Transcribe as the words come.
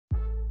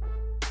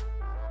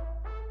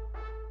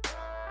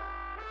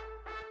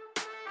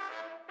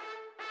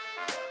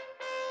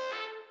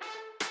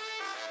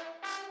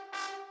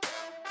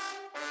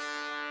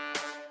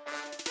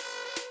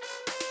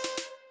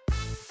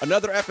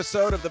Another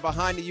episode of the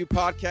Behind the U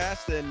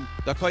podcast. And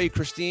do I call you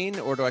Christine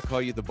or do I call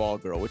you the ball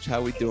girl? How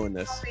are we doing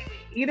this?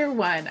 Either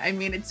one. I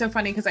mean, it's so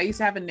funny because I used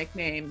to have a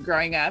nickname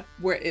growing up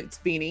where it's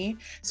Beanie.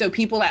 So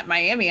people at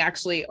Miami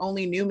actually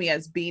only knew me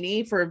as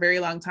Beanie for a very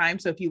long time.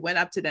 So if you went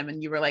up to them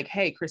and you were like,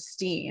 "Hey,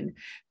 Christine,"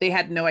 they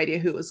had no idea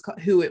who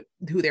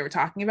they were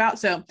talking about.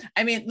 So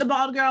I mean, the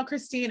bald girl,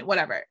 Christine,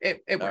 whatever.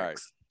 It works. Right.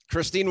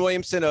 Christine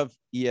Williamson of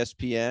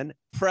ESPN,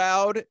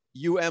 proud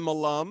UM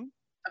alum.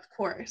 Of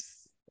course.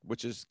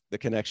 Which is the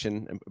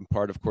connection and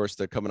part, of course,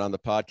 they're coming on the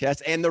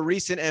podcast, and the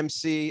recent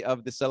MC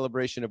of the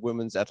celebration of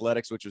women's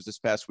athletics, which was this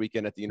past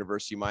weekend at the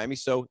University of Miami.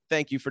 So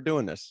thank you for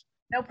doing this.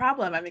 No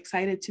problem. I'm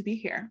excited to be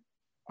here.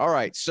 All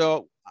right.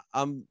 So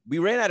we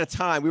ran out of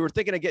time. We were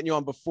thinking of getting you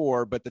on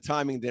before, but the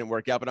timing didn't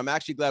work out. But I'm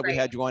actually glad we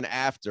had you on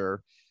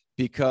after,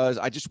 because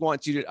I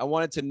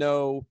wanted to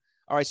know,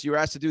 all right, so you were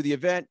asked to do the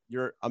event.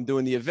 I'm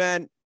doing the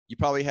event. You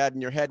probably had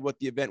in your head what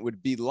the event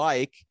would be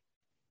like,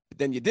 but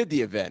then you did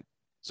the event.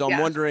 So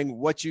I'm wondering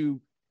what you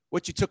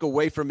took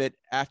away from it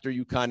after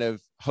you kind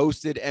of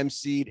hosted,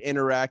 emceed,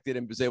 interacted,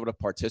 and was able to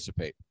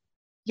participate.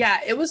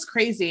 Yeah, it was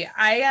crazy.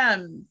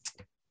 The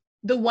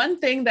one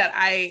thing that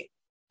I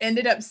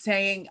ended up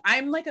saying,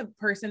 I'm like a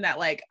person that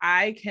like,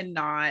 I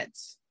cannot,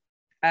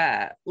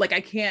 I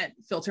can't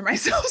filter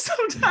myself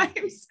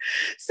sometimes.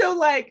 So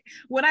like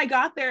when I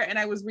got there and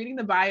I was reading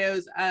the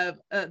bios of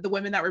the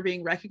women that were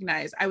being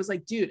recognized, I was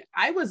like, dude,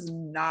 I was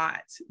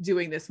not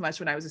doing this much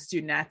when I was a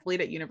student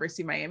athlete at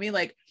University of Miami.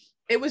 Like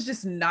it was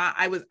just not,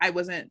 I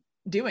wasn't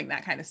doing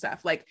that kind of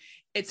stuff. Like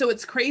so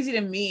it's crazy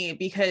to me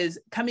because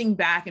coming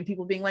back and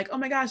people being like, "Oh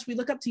my gosh, we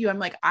look up to you." I'm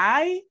like,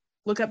 I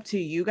look up to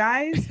you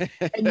guys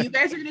and you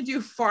guys are going to do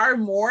far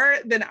more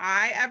than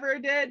I ever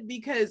did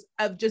because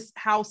of just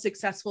how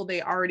successful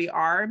they already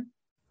are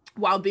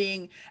while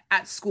being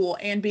at school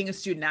and being a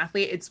student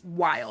athlete. It's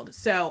wild.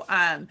 So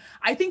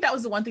I think that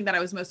was the one thing that I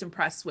was most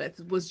impressed with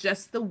was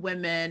just the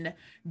women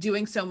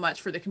doing so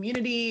much for the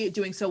community,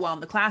 doing so well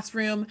in the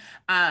classroom,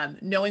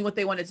 knowing what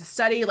they wanted to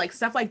study, like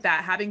stuff like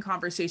that, having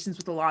conversations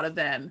with a lot of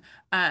them.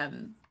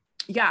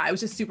 I was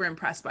just super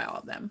impressed by all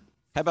of them.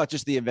 How about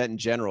just the event in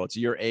general? It's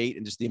year 8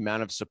 and just the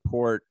amount of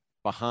support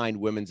behind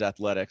women's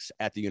athletics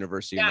at the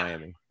University of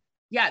Miami.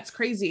 Yeah, it's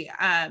crazy.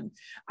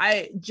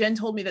 Jen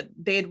told me that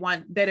they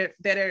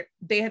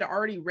had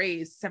already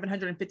raised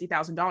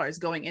 $750,000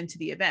 going into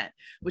the event,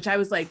 which I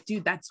was like,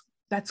 dude,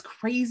 that's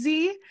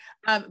crazy.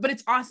 But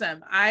it's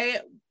awesome.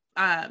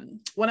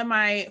 One of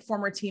my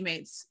former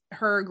teammates,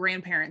 her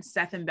grandparents,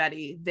 Seth and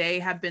Betty, they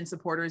have been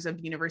supporters of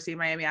University of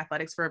Miami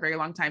athletics for a very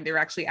long time. They were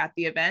actually at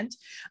the event.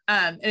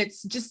 And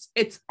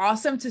it's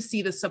awesome to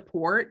see the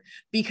support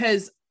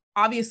because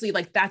obviously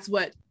like that's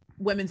what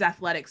women's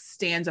athletics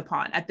stands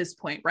upon at this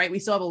point, right? We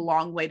still have a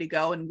long way to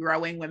go in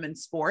growing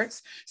women's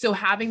sports. So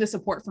having the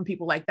support from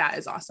people like that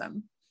is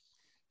awesome.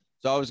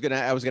 So I was gonna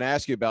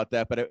ask you about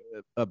that, but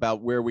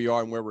about where we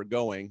are and where we're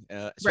going,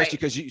 especially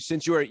because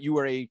since you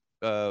were a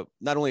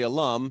not only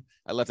alum,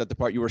 I left out the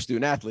part you were a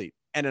student athlete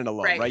and an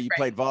alum, right? You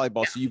played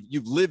volleyball, so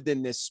you've lived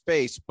in this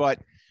space. But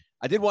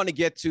I did want to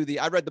get to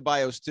I read the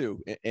bios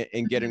too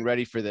in getting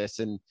ready for this,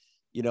 and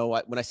you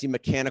know when I see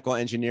mechanical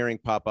engineering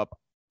pop up,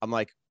 I'm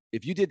like,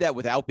 if you did that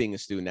without being a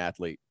student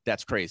athlete,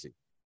 that's crazy.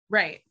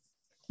 Right.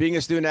 Being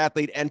a student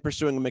athlete and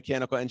pursuing a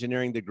mechanical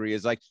engineering degree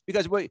is like,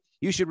 because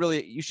you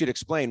should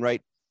explain,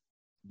 right?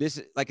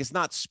 This like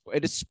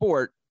it is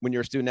sport when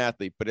you're a student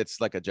athlete, but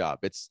it's like a job.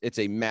 It's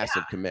a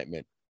massive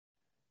commitment.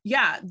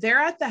 Yeah, they're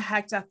at the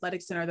Hecht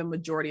Athletic Center the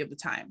majority of the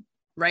time,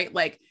 right?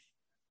 Like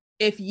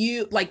if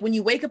you when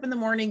you wake up in the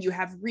morning, you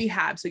have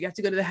rehab, so you have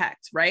to go to the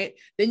Hecht, right?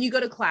 Then you go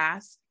to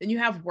class, then you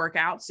have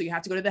workouts, so you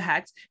have to go to the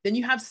Hecht. Then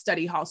you have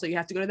study hall, so you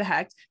have to go to the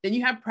Hecht. Then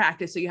you have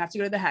practice, so you have to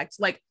go to the Hecht.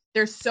 Like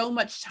there's so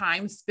much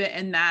time spent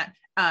in that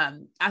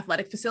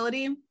athletic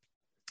facility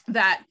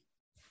that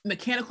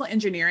mechanical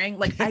engineering,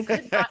 like I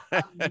could not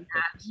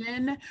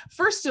imagine.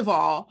 First of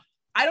all,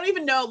 I don't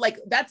even know, like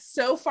that's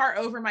so far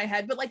over my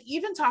head, but like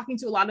even talking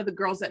to a lot of the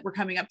girls that were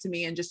coming up to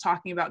me and just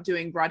talking about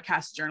doing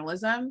broadcast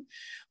journalism,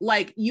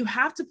 like you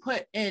have to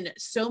put in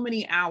so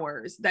many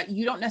hours that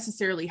you don't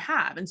necessarily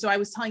have. And so I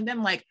was telling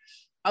them like,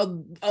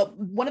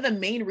 one of the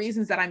main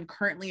reasons that I'm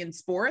currently in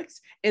sports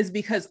is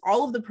because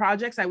all of the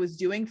projects I was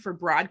doing for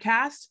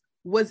broadcast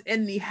was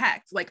in the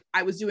Hecht. Like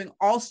I was doing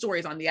all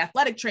stories on the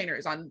athletic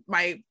trainers, on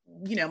my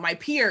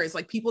peers,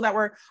 like people that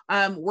were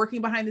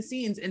working behind the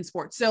scenes in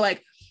sports. So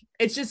like,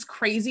 it's just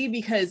crazy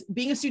because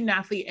being a student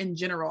athlete in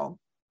general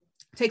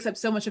takes up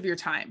so much of your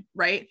time,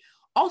 right?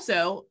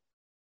 Also,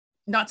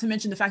 not to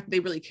mention the fact that they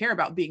really care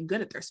about being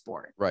good at their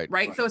sport,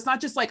 right? So it's not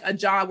just like a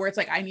job where it's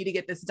like, I need to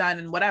get this done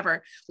and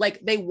whatever,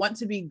 like they want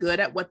to be good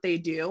at what they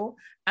do.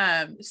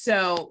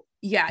 So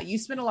yeah, you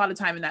spend a lot of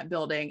time in that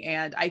building,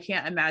 and I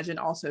can't imagine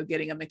also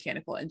getting a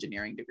mechanical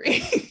engineering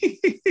degree.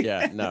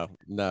 Yeah, no.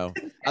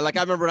 I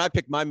remember when I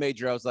picked my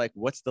major, I was like,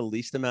 what's the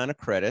least amount of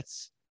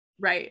credits?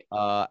 Right.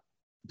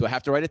 Do I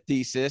have to write a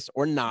thesis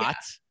or not? Yeah.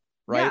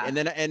 Right. Yeah. And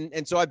then,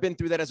 and so I've been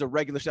through that as a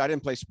regular student. I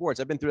didn't play sports.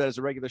 I've been through that as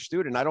a regular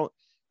student.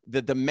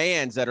 The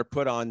demands that are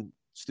put on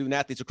student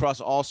athletes across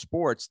all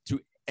sports to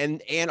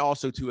and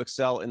also to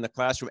excel in the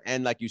classroom.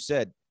 And like you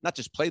said, not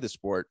just play the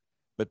sport,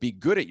 but be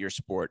good at your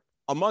sport.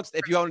 Amongst,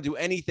 if you want to do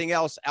anything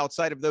else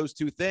outside of those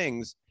two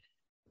things,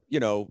 you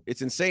know,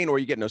 it's insane, or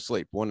you get no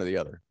sleep, one or the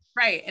other.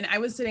 Right. And I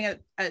was sitting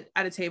at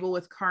a table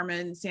with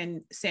Carmen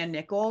San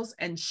Nichols,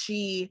 and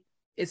she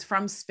is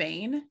from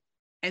Spain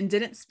and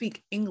didn't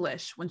speak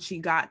English when she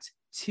got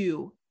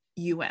to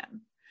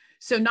UM.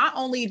 So not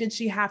only did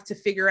she have to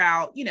figure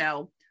out, you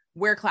know,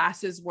 where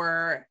classes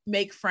were,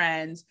 make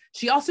friends,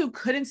 she also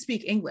couldn't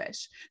speak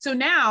English. So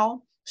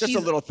now just a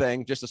little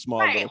thing, just a small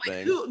little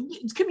thing.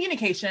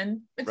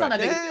 Communication. It's not a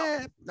big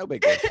deal. No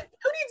big deal. Who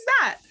needs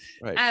that?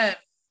 Right.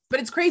 But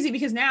it's crazy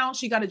because now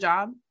she got a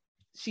job.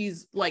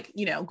 She's like,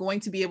 you know, going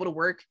to be able to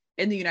work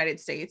in the United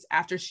States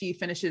after she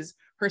finishes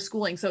her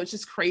schooling. So it's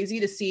just crazy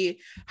to see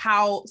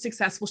how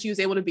successful she was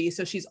able to be.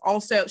 So she's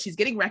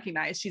getting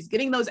recognized. She's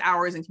getting those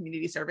hours in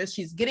community service.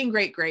 She's getting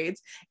great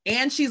grades,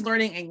 and she's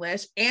learning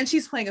English, and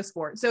she's playing a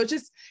sport. So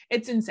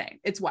it's insane.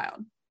 It's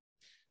wild.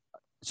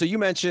 So you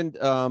mentioned,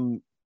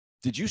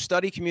 did you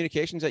study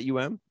communications at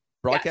UM?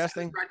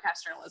 Broadcasting? Yes,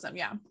 broadcast journalism.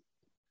 Yeah.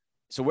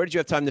 So where did you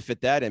have time to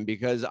fit that in?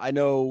 Because I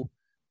know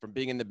from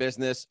being in the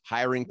business,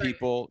 hiring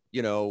people,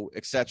 you know,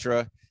 et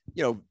cetera,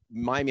 you know,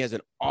 Miami has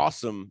an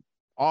awesome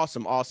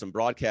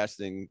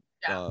broadcasting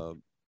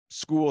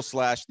school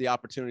 / the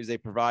opportunities they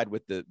provide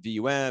with the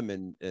VUM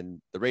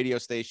and the radio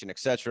station, et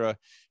cetera.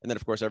 And then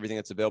of course, everything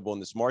that's available in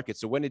this market.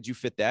 So when did you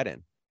fit that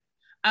in?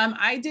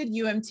 I did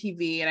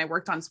UMTV and I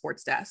worked on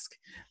sports desk.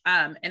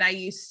 And I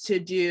used to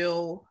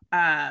do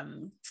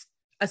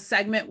a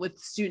segment with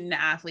student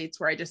athletes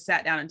where I just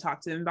sat down and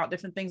talked to them about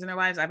different things in their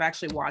lives. I've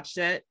actually watched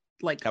it.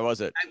 Like, how was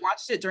it? I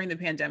watched it during the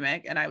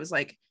pandemic and I was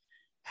like,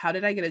 how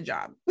did I get a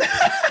job?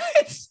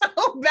 It's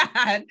so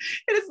bad.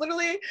 It is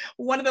literally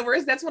one of the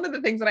worst. That's one of the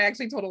things that I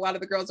actually told a lot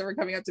of the girls that were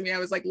coming up to me. I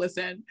was like,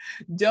 listen,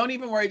 don't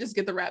even worry. Just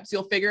get the reps.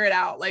 You'll figure it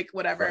out. Like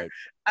whatever.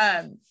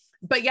 Right.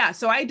 But yeah,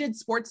 so I did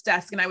sports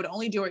desk and I would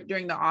only do it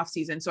during the off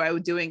season. So I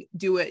would do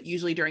it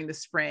usually during the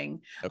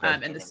spring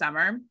and the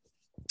summer,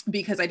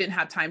 because I didn't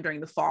have time during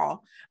the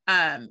fall.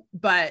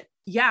 But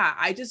yeah,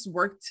 I just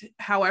worked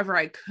however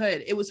I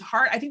could. It was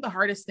hard. I think the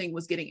hardest thing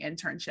was getting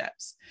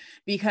internships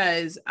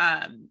because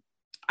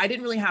I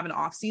didn't really have an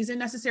off season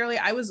necessarily.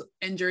 I was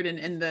injured and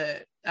in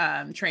the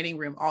training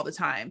room all the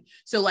time.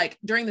 So like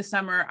during the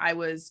summer, I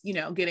was, you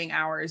know, getting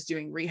hours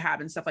doing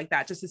rehab and stuff like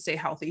that just to stay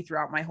healthy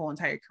throughout my whole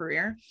entire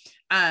career.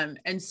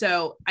 And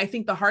so I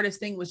think the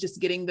hardest thing was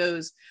just getting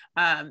those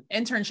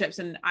internships.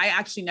 And I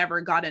actually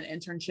never got an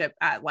internship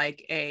at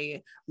like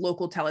a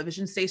local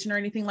television station or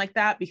anything like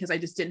that because I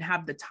just didn't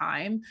have the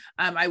time.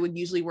 I would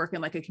usually work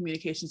in like a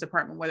communications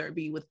department, whether it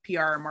be with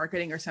PR or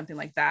marketing or something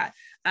like that,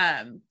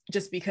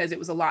 just because it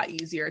was a lot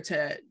easier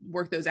to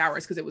work those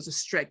hours because it was a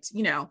strict,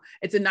 you know,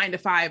 it's a 9 to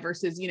 5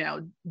 versus, you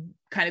know,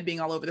 kind of being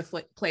all over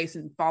the place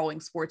and following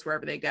sports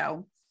wherever they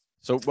go.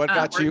 So what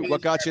got you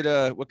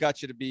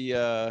to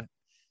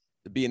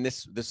be in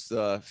this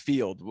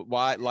field?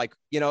 Why? Like,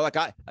 you know, like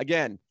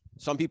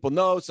some people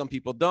know, some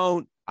people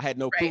don't. I had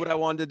no clue what I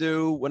wanted to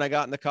do when I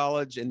got into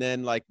college. And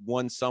then like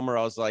one summer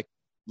I was like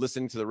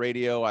listening to the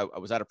radio. I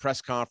was at a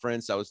press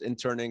conference. I was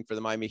interning for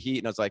the Miami Heat.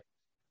 And I was like,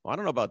 well, I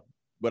don't know about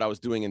what I was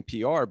doing in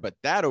PR, but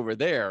that over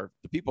there,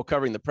 the people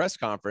covering the press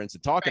conference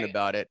and talking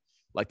about it,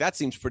 like that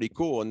seems pretty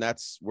cool. And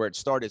that's where it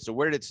started. So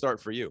where did it start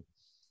for you?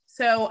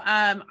 So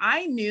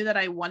I knew that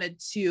I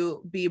wanted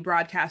to be a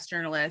broadcast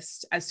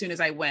journalist as soon as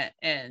I went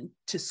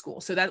into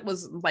school. So that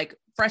was like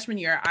freshman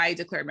year, I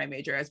declared my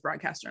major as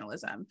broadcast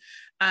journalism.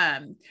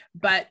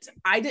 But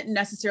I didn't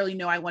necessarily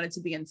know I wanted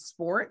to be in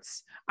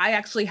sports. I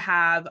actually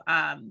have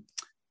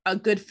a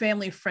good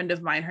family friend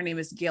of mine. Her name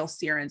is Gail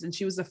Sierens, and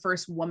she was the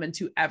first woman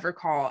to ever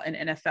call an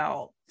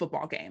NFL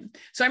football game.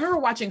 So I remember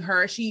watching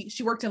her. She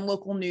worked in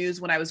local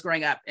news when I was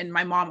growing up, and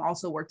my mom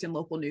also worked in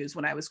local news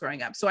when I was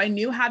growing up. So I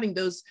knew having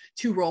those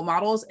two role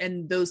models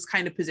and those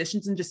kind of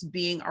positions and just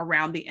being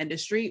around the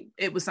industry,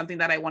 it was something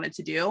that I wanted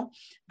to do.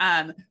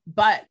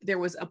 But there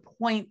was a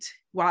point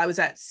while I was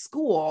at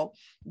school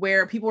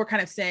where people were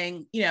kind of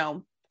saying, you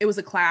know, it was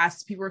a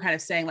class, people were kind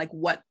of saying like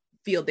what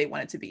field they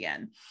wanted to be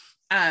in.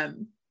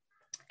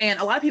 And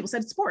a lot of people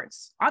said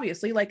sports,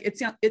 obviously, like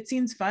it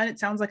seems fun. It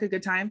sounds like a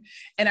good time.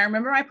 And I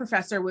remember my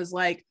professor was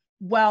like,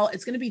 well,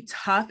 it's going to be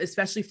tough,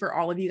 especially for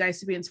all of you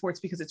guys to be in sports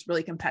because it's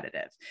really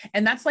competitive.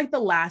 And that's like the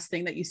last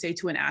thing that you say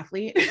to an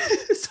athlete.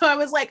 So I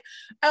was like,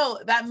 oh,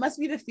 that must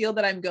be the field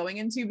that I'm going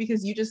into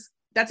because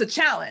that's a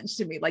challenge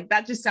to me. Like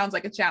that just sounds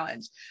like a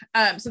challenge.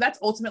 So that's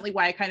ultimately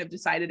why I kind of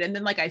decided. And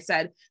then, like I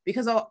said,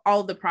 because all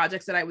of the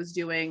projects that I was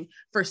doing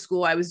for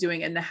school, I was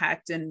doing in the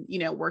HECT and, you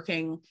know,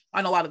 working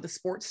on a lot of the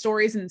sports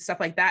stories and stuff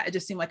like that. It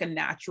just seemed like a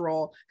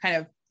natural kind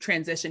of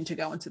transition to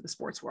go into the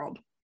sports world.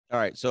 All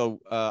right. So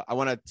I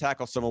want to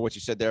tackle some of what you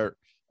said there.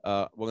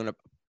 We're going to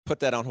put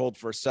that on hold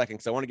for a second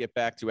because I want to get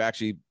back to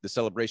actually the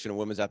celebration of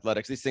women's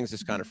athletics. These things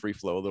just kind of free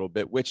flow a little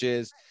bit, which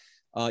is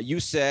you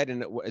said,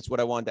 and it's what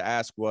I wanted to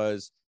ask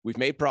was, we've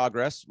made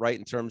progress, right,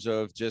 in terms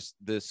of just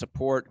the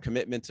support,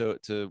 commitment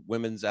to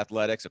women's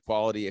athletics,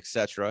 equality, et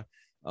cetera.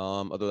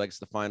 Although I guess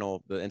the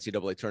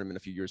NCAA tournament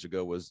a few years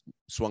ago was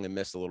swung and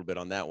missed a little bit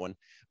on that one.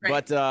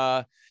 Right.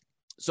 But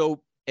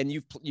and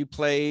you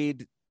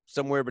played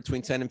somewhere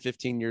between 10 and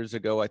 15 years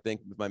ago, I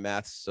think, if my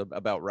math's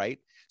about right.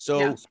 So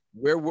yeah.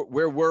 Where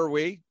were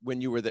we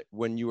when you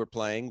were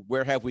playing?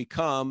 Where have we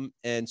come,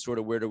 and sort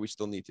of where do we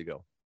still need to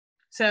go?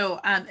 So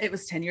it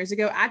was 10 years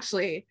ago.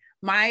 Actually,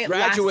 my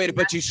graduated,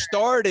 but you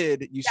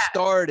started.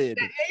 Started.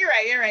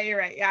 Yeah, you're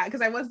right. Yeah,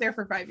 because I was there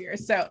for 5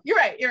 years. So you're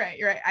right.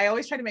 I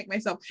always try to make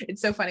myself.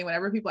 It's so funny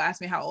whenever people ask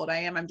me how old I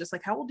am. I'm just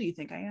like, how old do you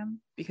think I am?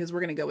 Because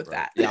we're gonna go with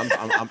that. Yeah,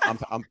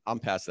 I'm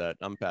past that.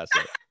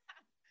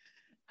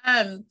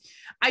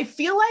 I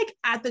feel like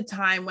at the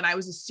time when I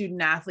was a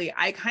student athlete,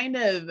 I kind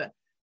of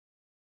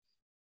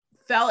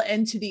fell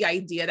into the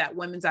idea that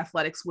women's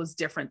athletics was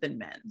different than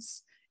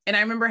men's. And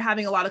I remember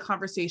having a lot of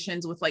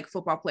conversations with like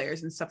football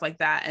players and stuff like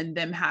that, and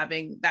them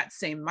having that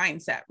same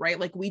mindset, right?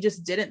 Like we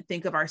just didn't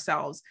think of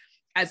ourselves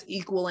as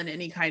equal in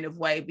any kind of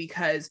way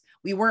because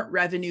we weren't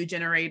revenue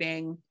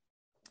generating.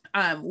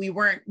 We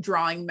weren't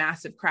drawing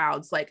massive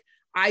crowds. Like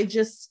I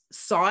just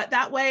saw it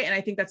that way. And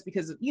I think that's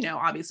because,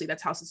 obviously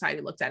that's how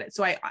society looked at it.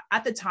 So I,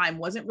 at the time,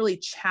 wasn't really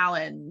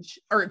challenging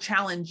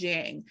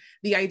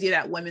the idea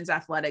that women's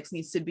athletics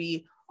needs to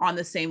be on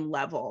the same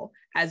level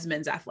as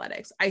men's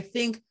athletics. I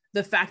think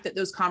the fact that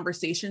those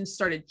conversations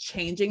started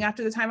changing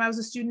after the time I was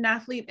a student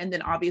athlete, and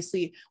then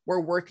obviously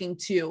we're working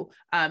to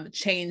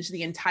change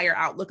the entire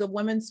outlook of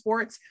women's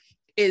sports,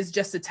 is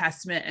just a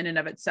testament in and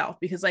of itself.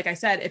 Because like I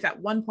said, if at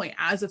one point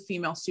as a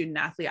female student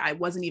athlete, I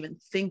wasn't even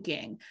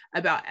thinking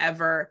about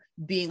ever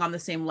being on the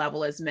same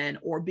level as men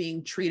or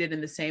being treated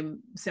in the same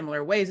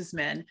similar ways as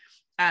men,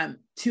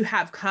 to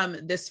have come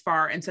this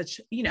far in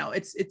such,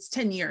 it's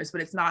 10 years,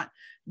 but it's not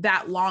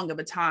that long of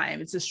a time.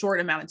 It's a short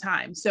amount of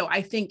time. So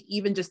I think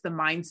even just the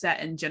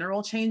mindset in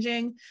general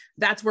changing,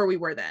 that's where we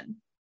were then.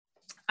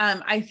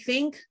 I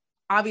think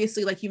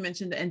obviously, like you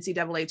mentioned, the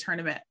NCAA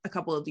tournament a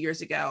couple of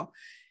years ago,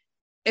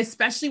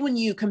 especially when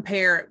you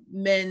compare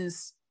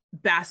men's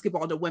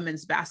basketball to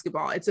women's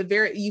basketball,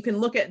 you can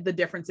look at the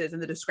differences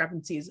and the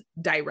discrepancies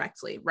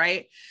directly,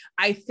 right?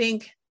 I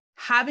think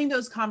having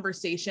those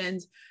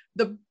conversations,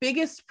 the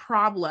biggest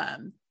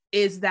problem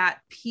is that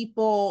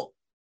people,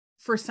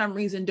 for some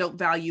reason, don't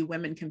value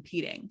women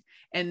competing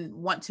and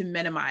want to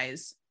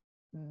minimize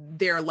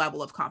their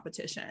level of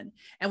competition.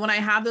 And when I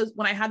had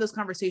those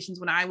conversations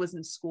when I was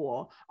in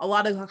school, a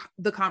lot of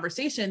the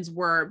conversations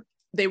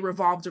they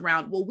revolved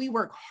around, well, we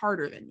work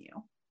harder than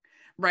you,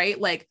 right?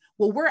 Like,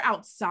 well, we're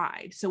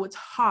outside, so it's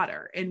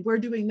hotter, and we're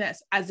doing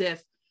this, as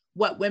if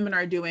what women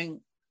are doing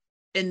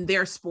in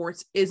their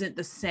sports isn't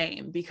the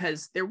same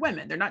because they're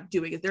women. They're not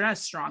doing it. They're not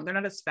as strong. They're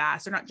not as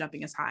fast. They're not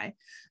jumping as high.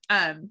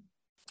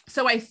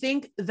 So I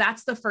think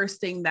that's the first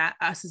thing that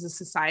us as a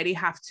society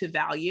have to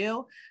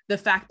value, the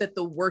fact that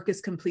the work is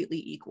completely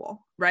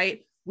equal,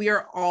 right? We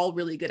are all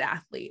really good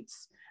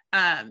athletes.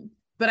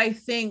 But I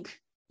think,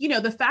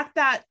 the fact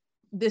that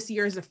this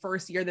year is the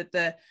first year that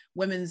the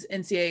women's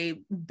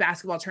NCAA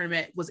basketball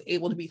tournament was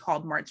able to be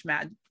called March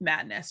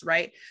Madness,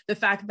 right? The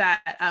fact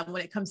that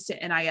when it comes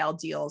to NIL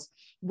deals,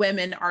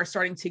 women are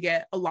starting to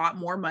get a lot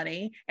more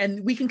money,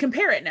 and we can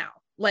compare it now.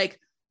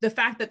 Like the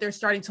fact that they're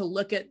starting to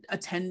look at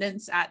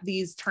attendance at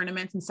these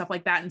tournaments and stuff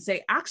like that and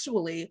say,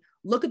 actually,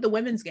 look at the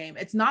women's game.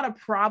 It's not a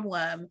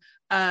problem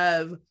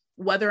of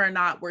whether or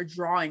not we're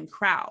drawing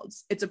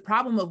crowds. It's a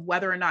problem of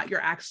whether or not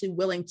you're actually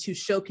willing to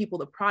show people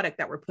the product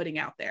that we're putting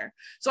out there.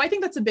 So I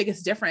think that's the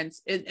biggest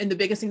difference and the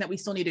biggest thing that we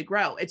still need to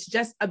grow. It's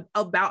just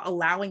about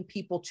allowing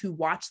people to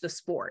watch the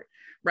sport,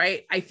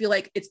 right? I feel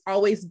like it's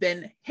always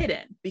been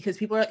hidden because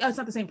people are like, oh, it's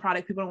not the same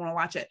product. People don't want to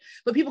watch it,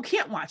 but people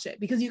can't watch it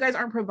because you guys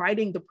aren't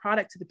providing the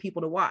product to the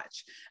people to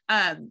watch.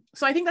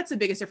 So I think that's the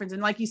biggest difference.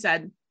 And like you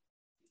said,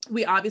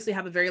 we obviously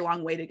have a very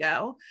long way to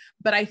go,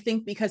 but I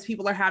think because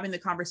people are having the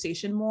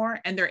conversation more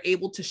and they're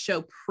able to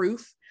show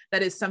proof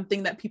that is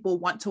something that people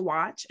want to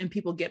watch and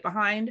people get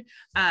behind,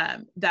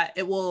 that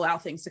it will allow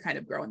things to kind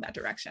of grow in that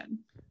direction.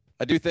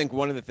 I do think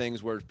one of the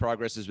things where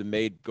progress has been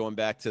made going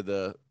back to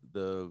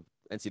the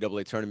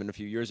NCAA tournament a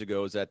few years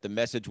ago is that the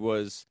message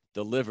was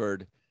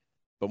delivered,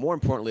 but more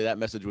importantly, that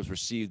message was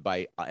received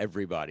by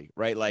everybody,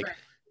 right? Like, right.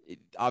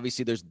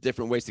 Obviously there's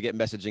different ways to get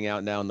messaging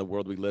out now in the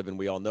world we live in.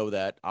 We all know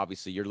that.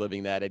 Obviously you're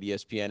living that at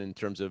ESPN in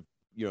terms of,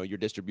 your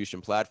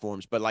distribution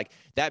platforms, but like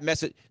that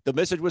message, the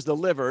message was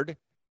delivered,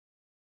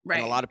 right?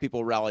 And a lot of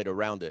people rallied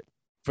around it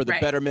for the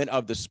betterment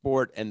of the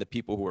sport and the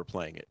people who are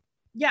playing it.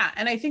 Yeah.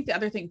 And I think the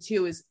other thing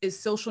too is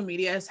social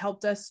media has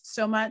helped us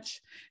so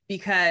much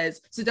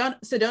because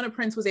Sedona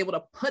Prince was able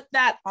to put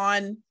that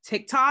on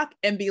TikTok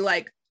and be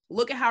like,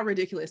 look at how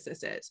ridiculous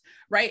this is,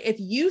 right? If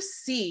you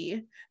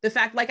see the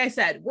fact, like I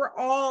said, we're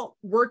all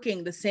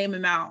working the same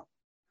amount,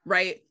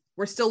 right?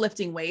 We're still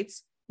lifting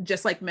weights,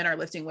 just like men are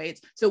lifting weights.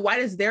 So why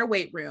does their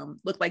weight room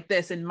look like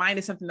this? And mine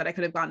is something that I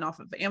could have gotten off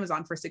of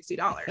Amazon for $60.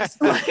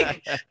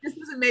 Like, this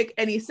doesn't make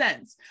any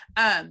sense.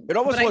 It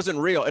almost wasn't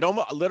real. It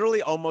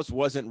literally almost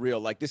wasn't real.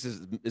 Like,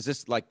 is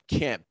this like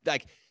camp?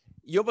 Like,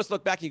 you almost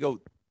look back and you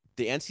go,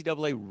 the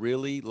NCAA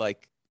really,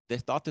 like, they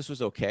thought this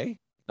was okay?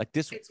 Like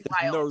this, it's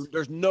wild.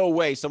 there's no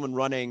way someone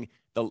running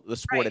the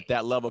sport at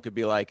that level could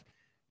be like,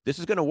 this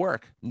is going to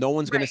work. No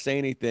one's going to say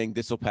anything.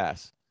 This will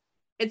pass.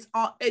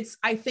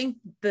 I think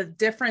the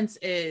difference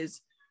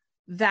is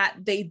that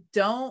they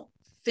don't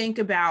think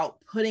about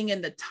putting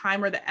in the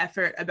time or the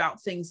effort about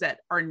things that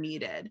are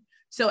needed.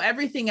 So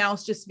everything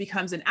else just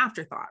becomes an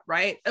afterthought,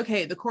 right?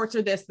 Okay, the courts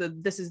are this,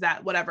 this is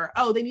that, whatever.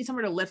 Oh, they need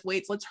somewhere to lift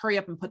weights. Let's hurry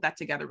up and put that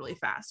together really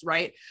fast,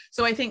 right?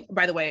 So I think,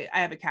 by the way,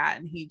 I have a cat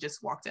and he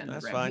just walked in the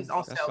room. Fine. He's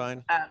also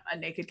fine. A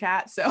naked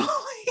cat, so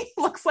he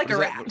looks like a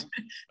rat.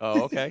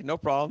 Oh, okay, no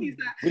problem.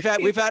 We've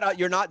had.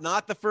 You're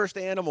not the first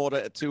animal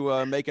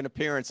to make an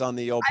appearance on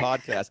the old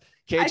podcast.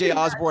 KJ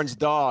Osborne's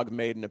dog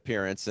made an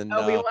appearance, and we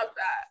love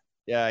that.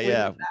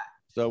 Yeah.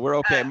 So we're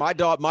okay.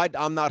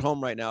 I'm not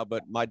home right now,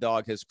 but my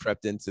dog has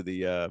crept into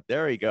the,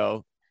 there you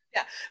go.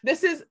 Yeah.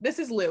 This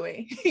is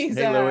Louie. Hey,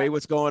 Louie,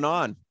 what's going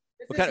on?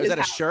 Is that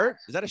a shirt?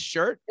 Is that a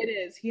shirt? It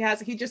is.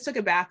 He just took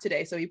a bath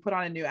today. So he put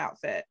on a new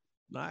outfit.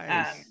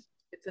 Nice.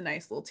 It's a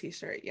nice little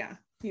t-shirt. Yeah.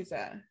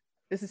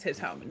 This is his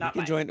home. He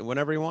can join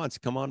whenever he wants.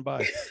 Come on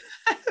by.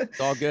 It's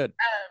all good.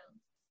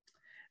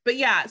 But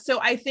yeah, so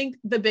I think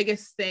the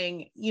biggest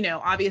thing,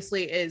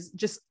 obviously is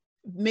just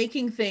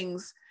making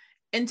things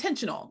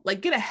intentional, like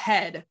get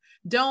ahead.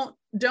 Don't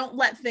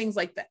let things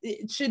like that.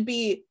 It should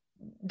be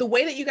the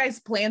way that you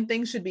guys plan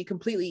things should be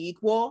completely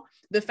equal.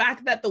 The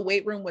fact that the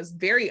weight room was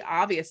very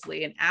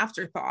obviously an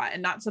afterthought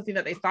and not something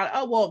that they thought,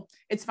 oh, well,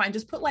 it's fine.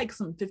 Just put like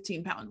some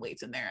 15-pound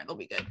weights in there and they'll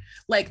be good.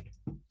 Like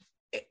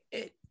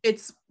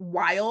it's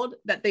wild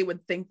that they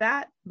would think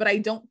that, but I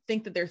don't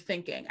think that they're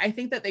thinking. I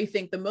think that they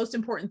think the most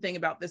important thing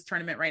about this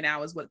tournament right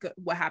now is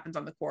what happens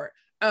on the court.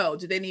 Oh,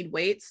 do they need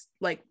weights?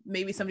 Like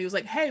maybe somebody was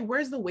like, hey,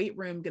 where's the weight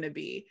room going to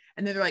be?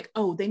 And then they're like,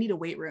 oh, they need a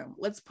weight room.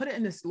 Let's put it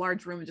in this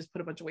large room and just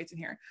put a bunch of weights in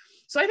here.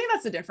 So I think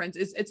that's the difference.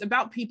 It's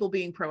about people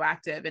being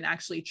proactive and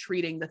actually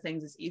treating the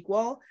things as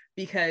equal,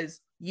 because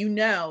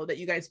that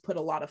you guys put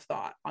a lot of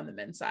thought on the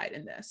men's side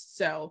in this.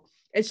 So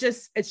it's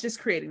just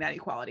creating that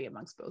equality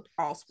amongst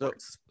all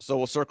sports. So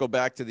we'll circle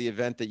back to the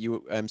event that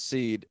you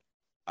emceed.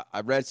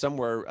 I read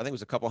somewhere, I think it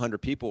was a couple hundred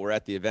people were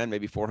at the event,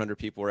 maybe 400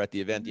 people were at the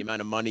event, the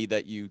amount of money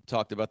that you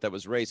talked about that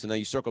was raised. So now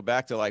you circle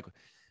back to like,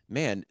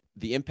 man,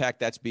 the impact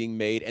that's being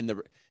made. And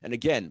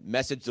again,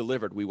 message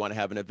delivered. We want to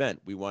have an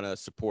event. We want to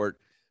support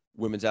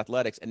women's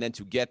athletics. And then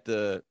to get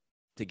the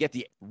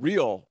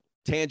real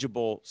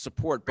tangible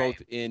support,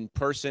 both in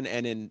person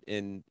and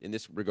in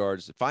this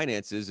regards,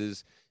 finances,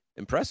 is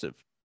impressive.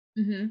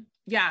 Mm-hmm.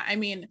 Yeah. I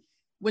mean,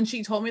 when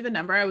she told me the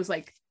number, I was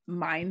like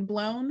mind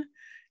blown,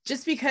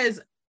 just because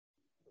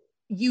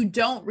you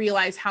don't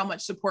realize how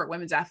much support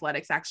women's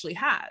athletics actually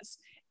has,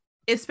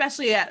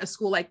 especially at a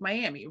school like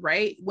Miami,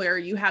 right? Where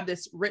you have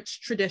this rich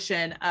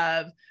tradition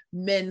of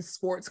men's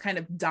sports kind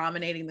of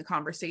dominating the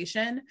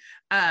conversation.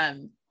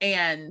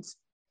 And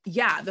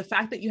yeah, the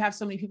fact that you have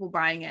so many people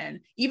buying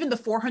in, even the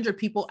 400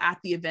 people at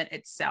the event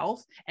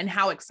itself, and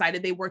how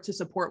excited they were to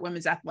support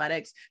women's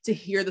athletics, to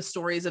hear the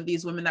stories of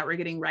these women that were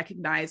getting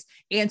recognized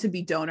and to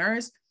be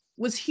donors,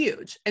 was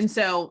huge. And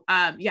so,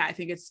 yeah, I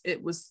think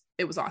it was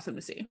awesome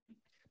to see.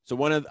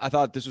 So I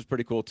thought this was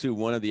pretty cool too.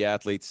 One of the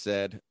athletes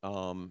said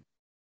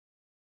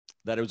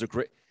that it's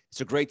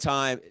a great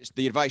time.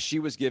 The advice she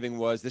was giving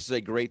was, this is a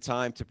great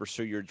time to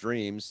pursue your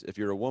dreams if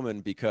you're a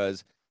woman,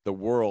 because the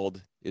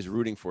world is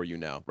rooting for you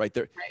now, right?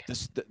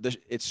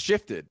 It's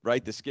shifted,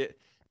 right?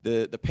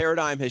 The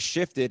paradigm has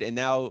shifted, and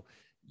now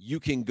you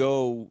can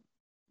go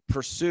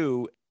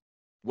pursue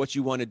what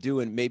you want to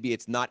do. And maybe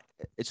it's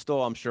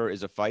still, I'm sure,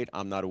 is a fight.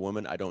 I'm not a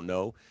woman. I don't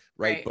know.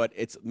 Right. But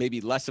it's maybe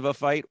less of a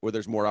fight, or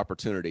there's more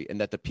opportunity, and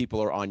that the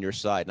people are on your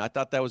side. And I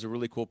thought that was a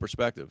really cool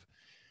perspective.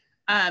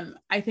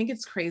 I think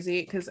it's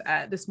crazy because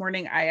this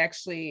morning I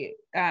actually,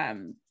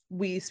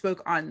 we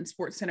spoke on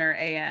SportsCenter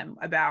AM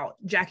about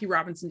Jackie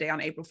Robinson Day on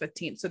April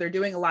 15th. So they're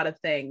doing a lot of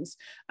things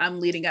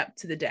leading up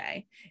to the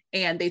day.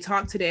 And they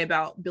talked today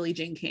about Billie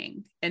Jean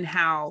King and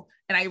how,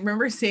 and I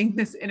remember seeing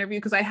this interview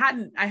because I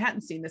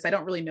hadn't seen this. I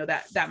don't really know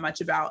that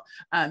much about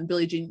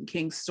Billie Jean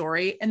King's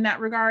story in that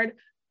regard.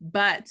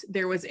 But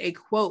there was a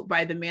quote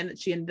by the man that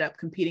she ended up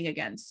competing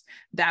against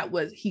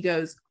he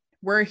goes,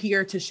 "We're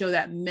here to show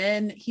that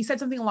men," he said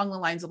something along the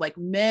lines of like,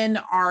 men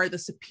are the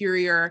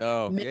superior.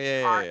 Oh,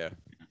 yeah.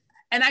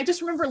 And I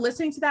just remember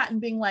listening to that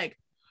and being like,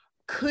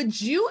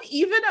 could you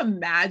even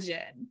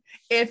imagine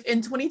if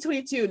in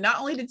 2022, not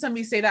only did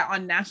somebody say that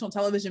on national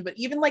television, but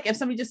even like if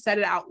somebody just said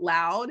it out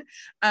loud,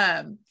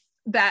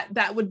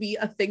 that would be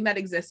a thing that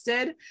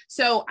existed.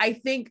 So I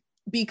think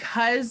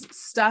because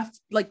stuff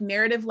like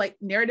narratives like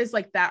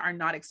that are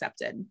not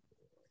accepted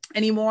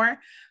anymore,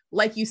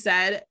 like you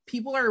said,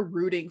 people are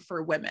rooting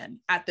for women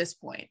at this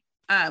point.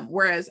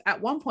 Whereas at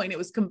one point it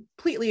was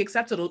completely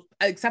acceptable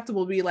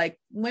to be like,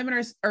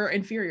 women are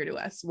inferior to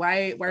us.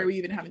 Why are we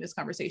even having this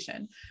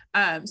conversation?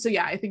 So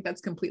yeah, I think that's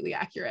completely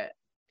accurate.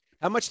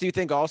 How much do you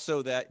think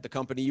also that the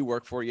company you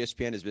work for,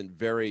 ESPN, has been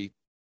very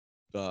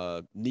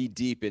knee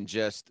deep in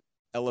just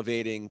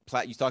elevating?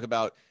 You talk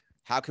about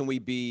how can we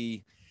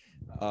be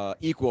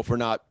equal for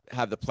not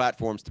have the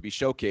platforms to be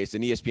showcased,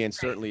 and ESPN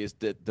certainly is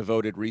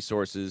devoted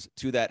resources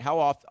to that.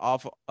 How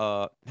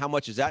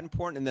much is that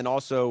important? And then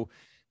also,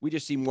 we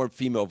just see more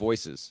female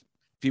voices,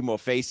 female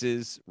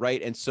faces,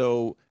 right? And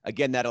so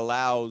again, that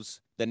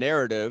allows the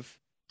narrative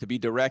to be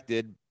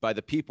directed by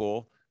the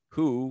people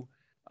who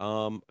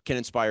can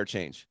inspire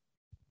change.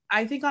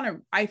 I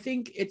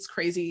think it's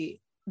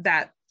crazy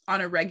that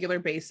on a regular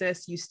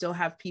basis, you still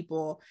have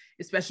people,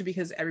 especially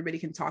because everybody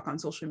can talk on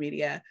social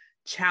media,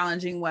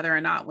 challenging whether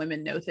or not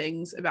women know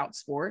things about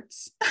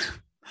sports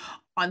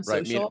on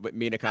social.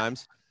 Mina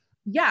Kimes.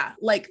 Yeah.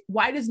 Like,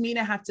 why does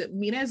Mina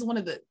is one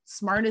of the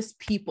smartest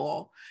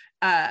people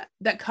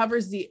that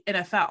covers the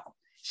NFL.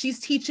 She's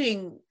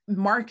teaching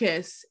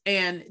Marcus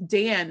and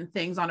Dan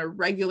things on a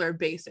regular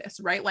basis,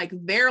 right? Like,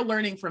 they're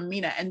learning from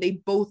Mina, and they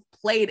both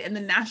played in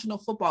the National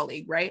Football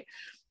League, right?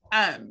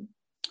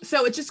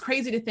 So it's just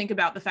crazy to think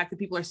about the fact that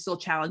people are still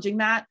challenging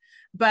that.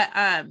 But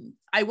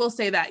I will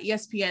say that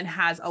ESPN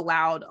has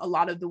allowed a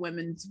lot of the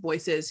women's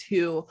voices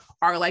who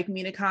are like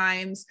Mina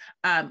Kimes,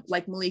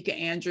 like Malika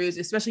Andrews,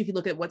 especially if you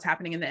look at what's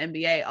happening in the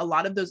NBA. A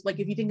lot of those, like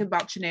if you think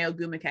about Chineo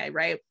Gumake,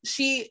 right?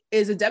 She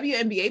is a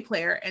WNBA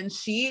player and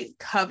she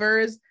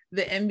covers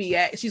the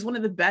NBA. She's one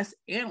of the best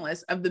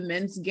analysts of the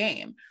men's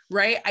game,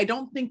 right? I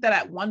don't think that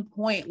at one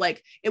point,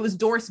 like it was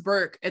Doris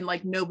Burke and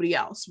like nobody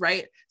else,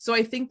 right? So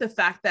I think the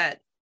fact that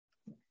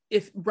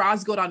if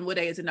Roz Godon-Woode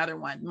is another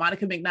one,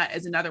 Monica McNutt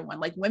is another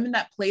one, like women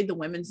that played the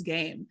women's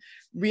game,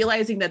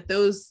 realizing that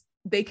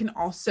they can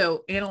also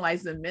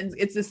analyze the men's,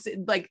 it's this,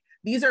 like,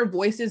 these are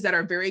voices that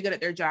are very good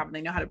at their job and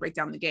they know how to break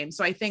down the game.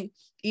 So I think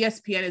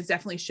ESPN is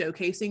definitely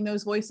showcasing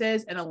those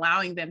voices and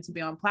allowing them to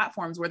be on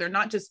platforms where they're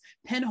not just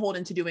pinholed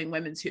into doing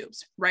women's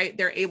hoops, right?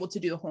 They're able to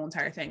do the whole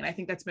entire thing. And I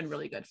think that's been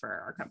really good for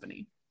our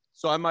company.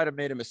 So I might've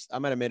made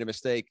a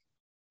mistake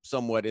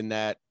somewhat in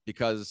that,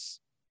 because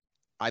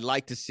I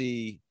like to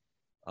see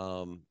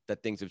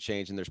that things have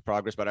changed and there's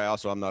progress, but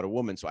I'm not a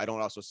woman, so I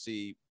don't also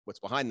see what's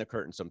behind the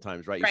curtain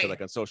sometimes, right? You said,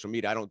 like on social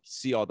media, I don't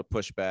see all the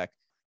pushback,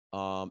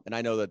 and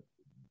I know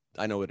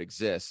it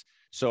exists.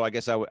 So I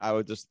guess I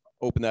would just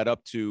open that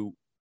up to,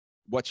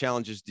 what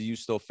challenges do you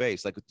still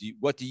face? Like,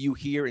 what do you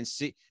hear and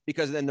see?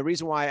 Because then the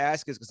reason why I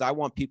ask is because I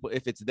want people,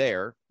 if it's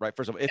there, right?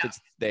 First of all, if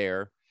it's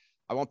there,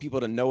 I want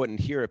people to know it and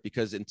hear it,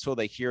 because until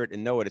they hear it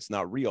and know it, it's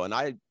not real. And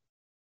I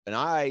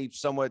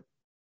somewhat,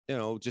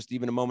 just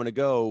even a moment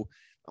ago,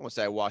 I won't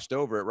say I washed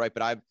over it, right?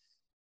 But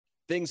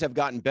things have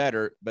gotten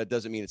better, but it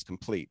doesn't mean it's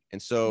complete.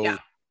 And so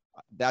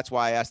that's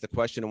why I asked the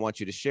question and want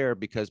you to share,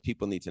 because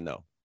people need to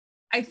know.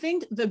 I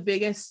think the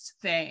biggest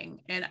thing,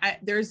 and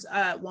there's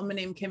a woman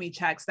named Kimmy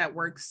Checks that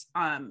works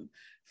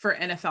for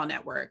NFL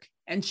Network,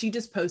 and she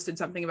just posted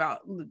something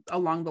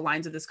along the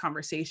lines of this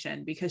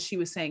conversation, because she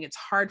was saying it's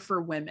hard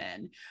for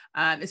women,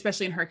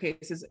 especially in her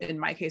cases, in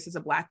my case as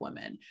a Black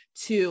woman,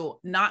 to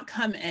not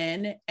come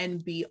in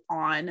and be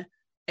on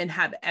and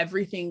have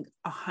everything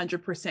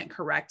 100%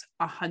 correct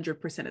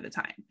 100% of the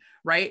time,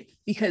 right?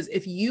 Because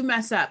if you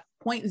mess up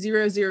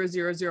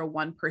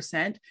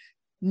 0.00001%,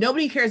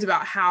 nobody cares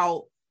about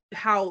how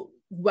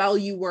well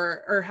you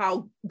were or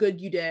how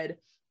good you did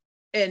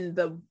in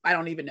I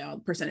don't even know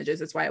percentages.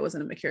 That's why I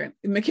wasn't a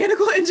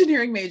mechanical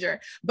engineering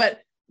major, but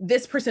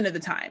this percent of the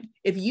time,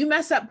 if you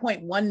mess up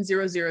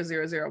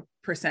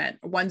 0.10000%,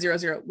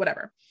 100,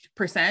 whatever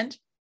percent,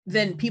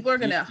 then people are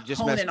going to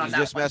hone in on that.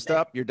 You just messed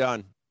up. You're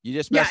done. You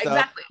just messed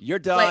up. You're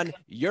done. Like,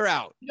 you're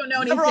out. You don't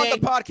know Never anything. On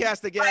the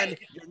podcast again. Right.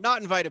 You're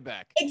not invited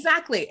back.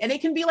 Exactly. And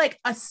it can be like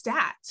a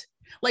stat.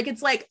 Like,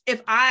 it's like,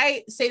 if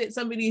I say that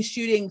somebody's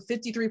shooting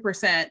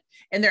 53%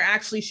 and they're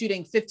actually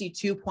shooting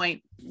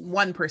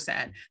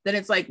 52.1%, then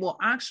it's like, well,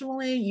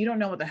 actually, you don't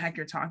know what the heck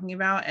you're talking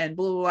about, and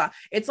blah, blah, blah.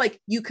 It's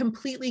like, you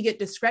completely get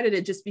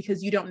discredited just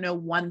because you don't know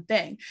one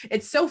thing.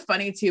 It's so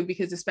funny too,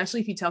 because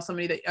especially if you tell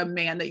somebody, that a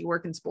man, that you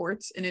work in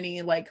sports in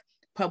any like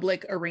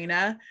public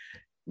arena,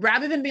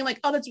 rather than being like,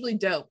 oh, that's really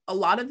dope, a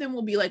lot of them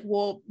will be like,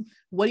 well,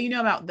 what do you know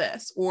about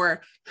this?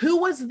 Or who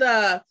was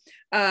the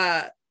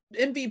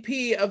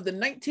MVP of the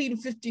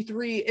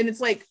 1953? And it's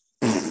like,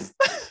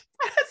 that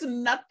has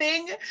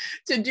nothing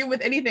to do with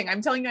anything.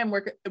 I'm telling you,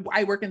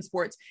 I work in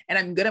sports and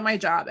I'm good at my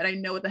job and I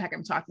know what the heck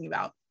I'm talking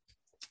about.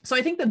 So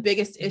I think the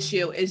biggest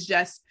issue is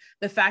just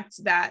the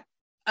fact that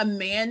a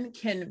man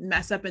can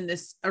mess up in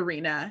this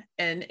arena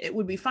and it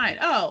would be fine.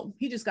 Oh,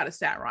 he just got a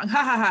stat wrong.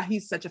 Ha ha ha.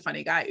 He's such a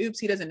funny guy. Oops,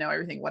 he doesn't know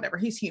everything, whatever.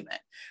 He's human,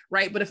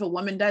 right? But if a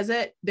woman does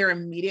it, they're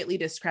immediately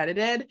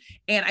discredited.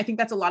 And I think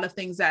that's a lot of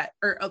things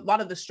or a lot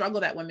of the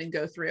struggle that women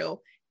go through,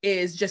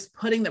 is just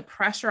putting the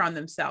pressure on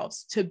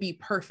themselves to be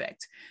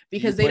perfect,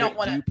 because they don't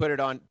want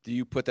to. Do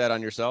you put that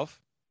on yourself?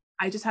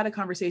 I just had a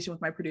conversation with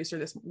my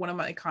producer, one of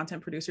my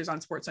content producers on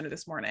SportsCenter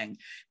this morning,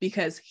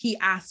 because he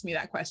asked me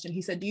that question.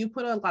 He said, do you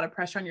put a lot of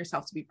pressure on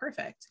yourself to be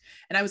perfect?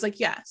 And I was like,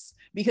 yes,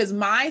 because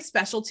my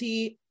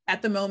specialty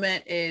at the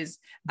moment is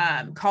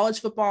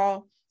college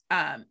football,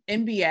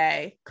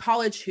 NBA,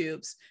 college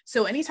hoops.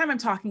 So anytime I'm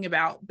talking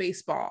about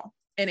baseball,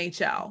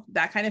 NHL,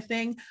 that kind of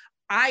thing,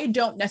 I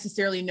don't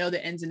necessarily know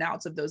the ins and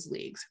outs of those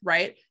leagues,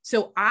 right?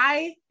 So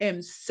I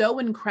am so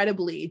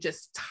incredibly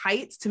just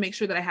tight to make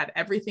sure that I have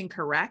everything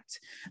correct.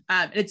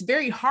 And it's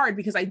very hard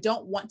because I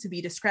don't want to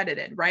be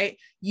discredited, right?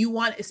 You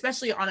want,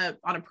 especially on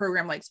a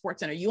program like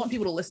SportsCenter, you want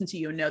people to listen to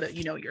you and know that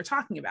you know what you're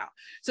talking about.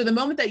 So the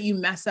moment that you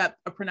mess up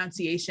a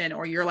pronunciation,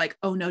 or you're like,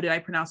 oh no, did I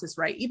pronounce this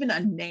right? Even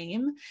a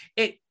name,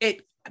 it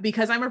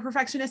because I'm a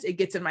perfectionist, it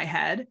gets in my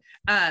head.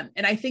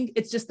 And I think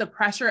it's just the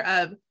pressure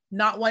of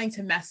not wanting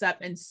to mess up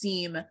and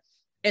seem,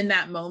 in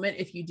that moment,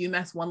 if you do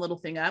mess one little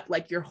thing up,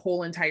 like your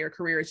whole entire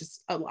career is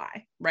just a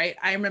lie, right?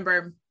 I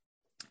remember,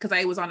 because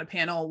I was on a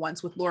panel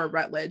once with Laura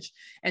Rutledge,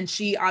 and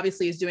she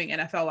obviously is doing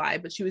NFL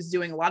Live, but she was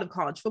doing a lot of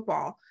college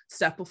football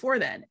stuff before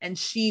then. And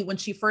when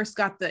she first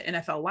got the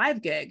NFL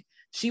Live gig,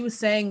 she was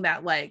saying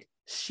that like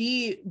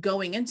she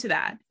going into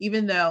that,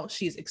 even though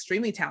she's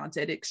extremely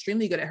talented,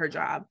 extremely good at her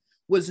job,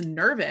 was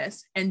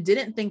nervous and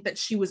didn't think that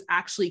she was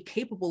actually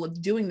capable of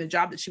doing the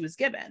job that she was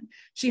given.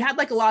 She had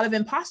like a lot of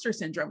imposter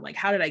syndrome. Like,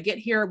 how did I get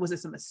here? Was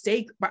this a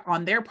mistake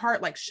on their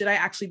part? Like, should I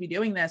actually be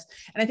doing this?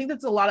 And I think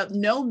that's a lot of,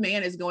 no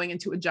man is going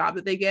into a job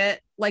that they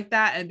get like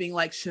that and being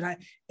like,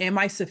 am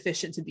I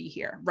sufficient to be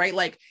here? Right?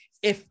 Like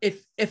if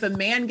a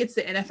man gets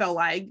the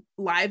NFL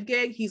live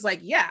gig, he's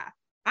like, yeah,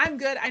 I'm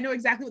good. I know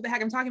exactly what the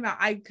heck I'm talking about.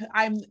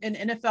 I'm an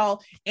NFL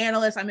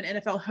analyst. I'm an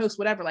NFL host,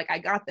 whatever. Like, I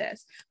got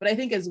this. But I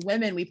think as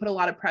women, we put a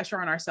lot of pressure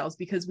on ourselves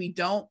because we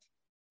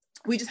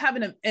just have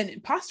an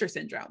imposter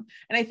syndrome.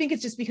 And I think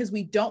it's just because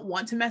we don't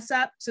want to mess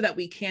up so that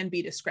we can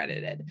be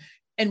discredited.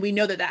 And we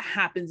know that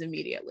happens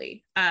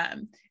immediately.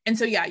 And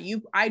so, yeah,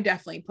 I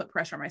definitely put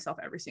pressure on myself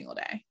every single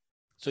day.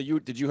 So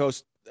did you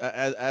host,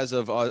 as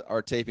of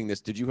our taping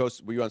this, did you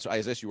host, were you on, I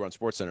guess you were on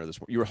SportsCenter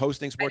this morning. You were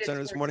hosting SportsCenter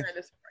this morning?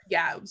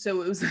 Yeah.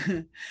 So it was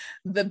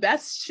the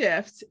best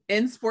shift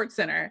in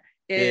SportsCenter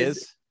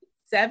is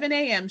 7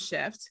 a.m.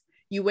 shift.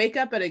 You wake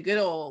up at a good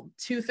old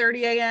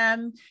 2:30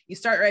 a.m. You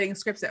start writing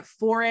scripts at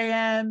 4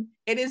 a.m.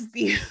 It is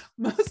the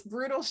most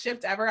brutal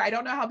shift ever. I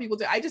don't know how people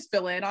do it. I just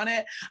fill in on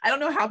it. I don't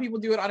know how people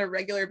do it on a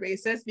regular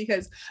basis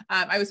because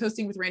I was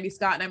hosting with Randy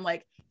Scott and I'm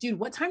like, dude,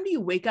 what time do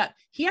you wake up?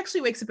 He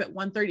actually wakes up at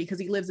 1:30 because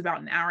he lives about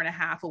an hour and a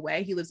half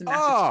away. He lives in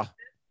Massachusetts.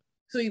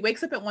 So he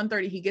wakes up at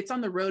 1:30. He gets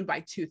on the road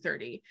by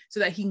 2:30 so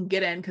that he can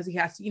get in because he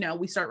has to,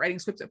 we start writing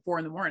scripts at 4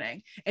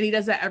 a.m. And he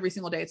does that every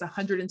single day. It's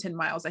 110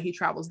 miles that he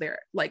travels there,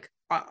 like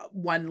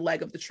one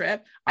leg of the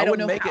trip. I don't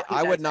know how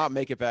I would not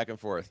make it back and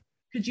forth.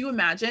 Could you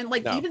imagine?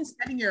 Like even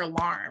setting your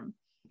alarm,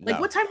 like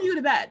what time do you go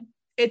to bed?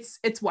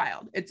 It's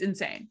wild. It's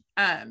insane.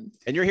 And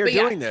you're here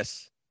doing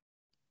this.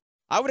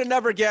 I would have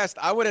never guessed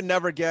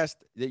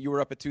that you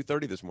were up at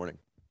 2:30 this morning.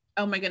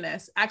 Oh my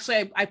goodness.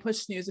 Actually, I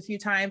pushed snooze a few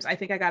times. I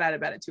think I got out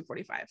of bed at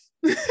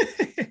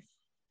 2:45.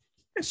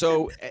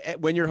 So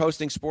when you're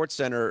hosting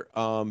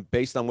SportsCenter,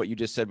 based on what you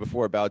just said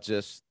before about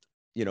just,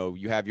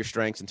 you have your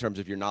strengths in terms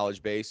of your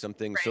knowledge base, some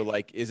things. Right. So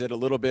like, is it a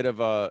little bit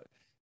of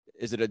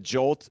is it a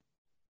jolt,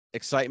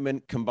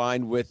 excitement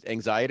combined with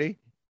anxiety?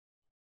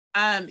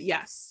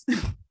 Yes.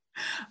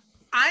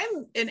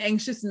 I'm an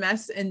anxious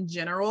mess in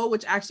general,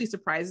 which actually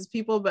surprises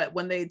people. But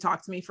when they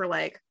talk to me for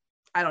like,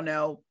 I don't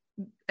know,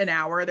 an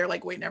hour, they're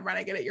like, wait, never mind,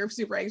 I get it, you're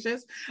super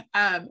anxious.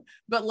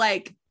 But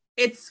like,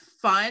 it's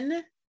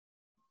fun.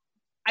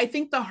 I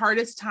think the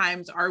hardest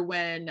times are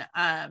when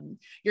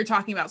you're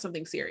talking about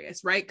something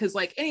serious, right? Because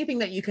like anything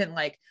that you can,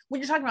 like when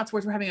you're talking about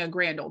sports, we're having a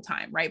grand old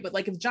time, right? But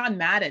like if John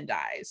Madden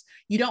dies,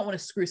 you don't want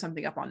to screw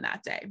something up on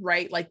that day,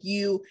 right? Like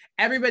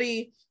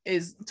everybody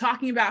is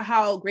talking about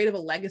how great of a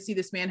legacy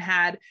this man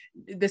had.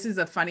 This is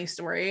a funny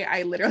story.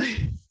 I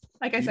literally,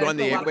 like I said,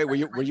 were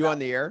you on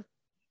the air?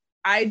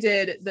 I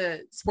did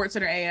the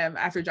SportsCenter AM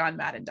after John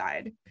Madden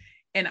died,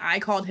 and I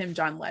called him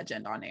John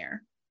Legend on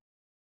air.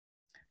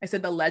 I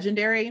said the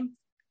legendary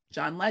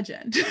John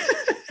Legend.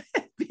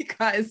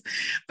 But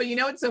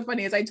what's so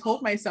funny is I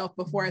told myself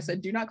before, I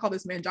said, do not call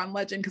this man John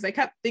Legend, because I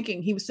kept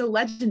thinking he was so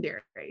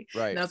legendary.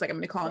 Right. And I was like, I'm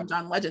going to call him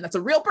John Legend. That's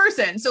a real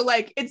person. So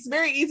like, it's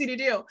very easy to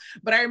do.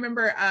 But I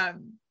remember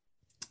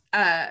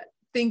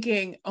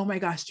thinking, oh my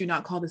gosh, do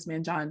not call this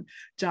man John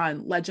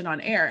Legend on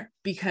air,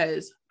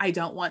 because I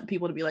don't want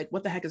people to be like,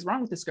 what the heck is wrong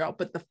with this girl?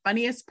 But the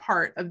funniest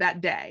part of that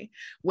day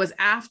was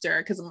after,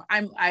 because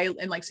I'm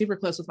like super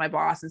close with my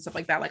boss and stuff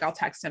like that. Like I'll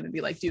text him and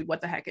be like, dude,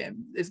 what the heck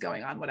is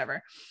going on?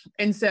 Whatever.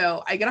 And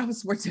so I get off of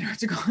SportsCenter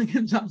after calling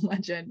him John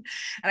Legend.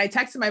 And I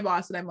texted my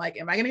boss and I'm like,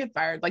 am I going to get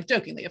fired? Like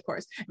jokingly, of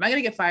course. Am I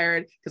going to get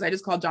fired? Because I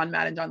just called John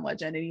Madden John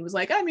Legend. And he was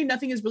like, I mean,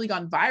 nothing has really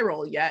gone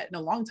viral yet in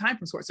a long time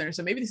from SportsCenter.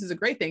 So maybe this is a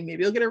great thing.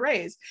 Maybe you'll get a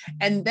raise.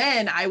 And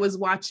then I was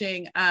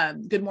watching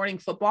Good Morning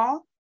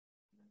Football,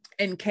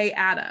 and Kay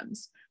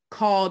Adams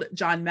called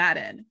John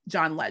Madden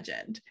John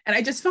Legend. And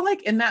I just felt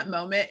like in that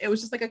moment, it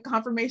was just like a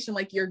confirmation,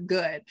 like you're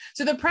good.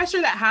 So the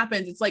pressure that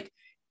happens, it's like,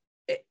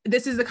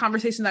 this is the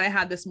conversation that I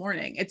had this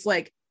morning. It's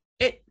like,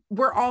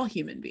 we're all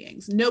human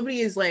beings. Nobody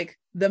is like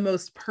the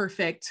most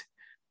perfect.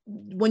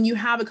 When you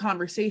have a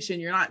conversation,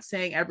 you're not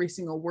saying every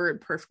single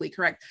word perfectly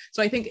correct.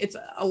 So I think it's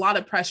a lot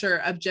of pressure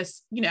of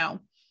just,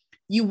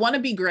 you want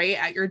to be great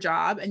at your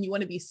job and you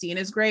want to be seen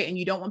as great, and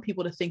you don't want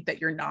people to think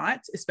that you're not,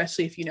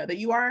 especially if you know that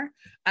you are.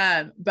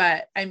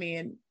 But I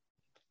mean,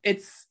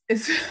 it's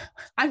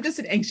I'm just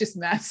an anxious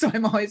mess, so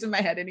I'm always in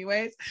my head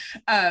anyways.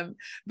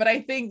 But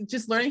I think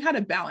just learning how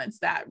to balance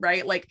that,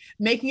 right? Like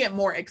making it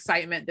more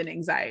excitement than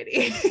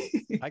anxiety.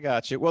 I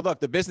got you. Well, look,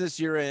 the business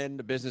you're in,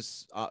 the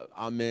business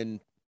I'm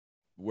in,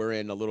 we're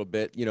in a little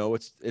bit, you know,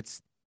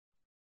 it's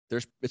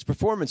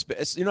performance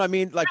based, you know what I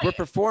mean? Like we're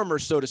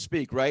performers, so to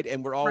speak, right?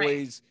 And we're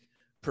always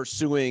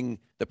pursuing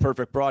the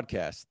perfect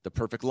broadcast, the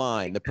perfect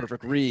line, the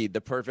perfect read, the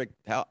perfect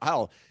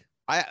how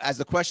as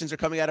the questions are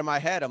coming out of my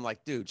head, I'm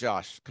like, dude,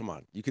 Josh, come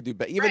on, you could do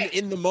better. Even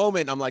in the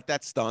moment, I'm like,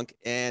 that stunk.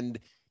 And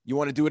you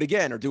want to do it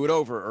again or do it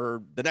over,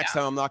 or the next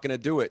time I'm not going to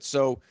do it.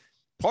 So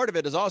part of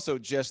it is also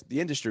just the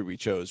industry we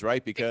chose,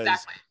 right? Because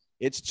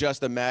it's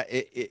just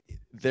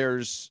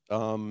there's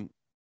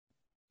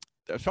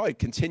probably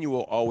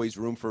continual always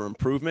room for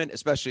improvement,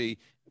 especially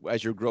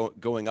as you're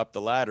going up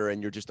the ladder,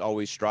 and you're just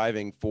always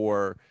striving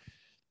for,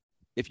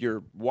 if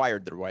you're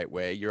wired the right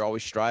way, you're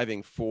always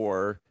striving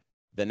for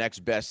the next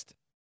best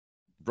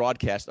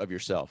broadcast of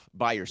yourself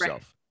by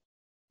yourself.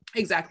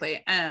 Right.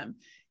 Exactly. And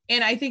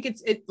I think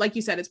it's like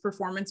you said, it's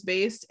performance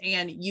based,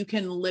 and you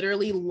can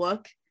literally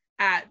look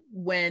at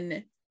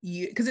when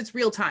because it's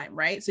real time,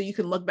 right? So you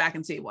can look back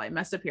and say, well, I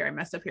messed up here. I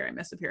messed up here. I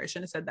messed up here. I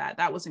shouldn't have said that.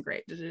 That wasn't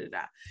great.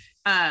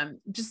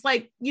 Just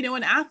like, you know,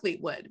 an athlete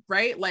would,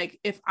 right? Like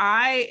if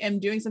I am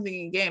doing something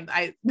in game,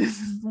 this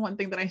is one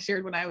thing that I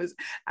shared when I was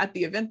at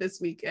the event this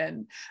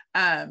weekend,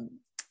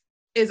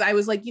 is I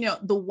was like, you know,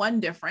 the one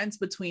difference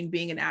between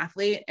being an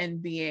athlete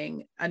and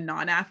being a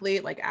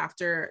non-athlete, like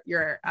after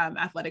your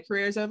athletic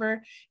career is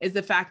over, is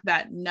the fact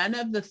that none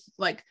of the,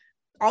 like,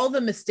 all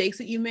the mistakes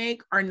that you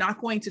make are not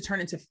going to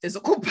turn into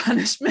physical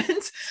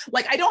punishment.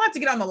 Like I don't have to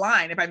get on the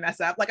line if I mess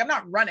up, like I'm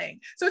not running.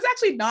 So it's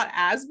actually not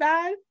as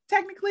bad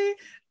technically.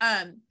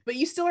 But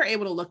you still are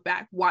able to look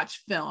back,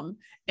 watch film,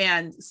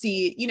 and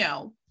see, you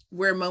know,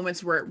 where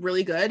moments were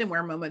really good and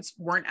where moments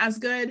weren't as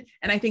good.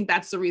 And I think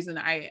that's the reason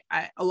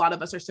a lot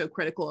of us are so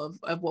critical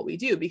of what we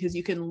do, because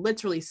you can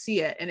literally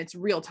see it and it's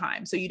real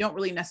time. So you don't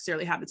really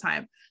necessarily have the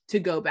time to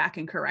go back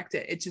and correct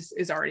it. It just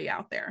is already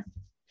out there.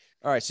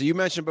 All right. So you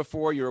mentioned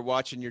before you were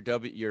watching your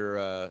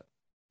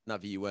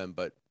not VUM,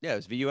 but yeah, it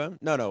was VUM.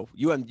 No,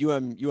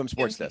 UM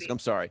Sports Desk. I'm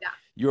sorry. Yeah.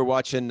 You were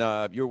watching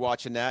that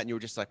and you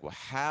were just like, well,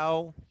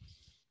 how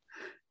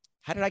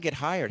did I get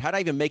hired? How did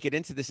I even make it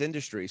into this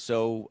industry?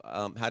 So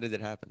how did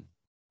it happen?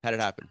 How did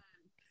it happen?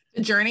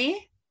 The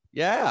journey?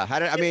 Yeah.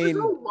 It was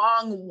a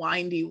long,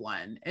 windy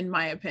one, in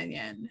my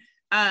opinion.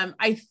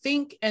 I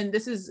think, and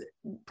this is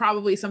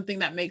probably something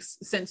that makes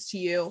sense to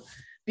you,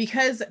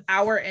 because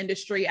our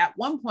industry at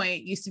one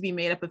point used to be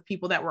made up of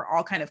people that were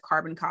all kind of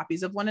carbon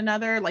copies of one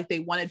another. Like they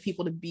wanted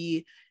people to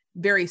be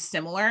very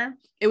similar.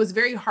 It was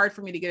very hard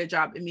for me to get a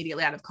job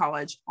immediately out of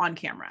college on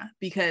camera,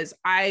 because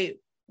I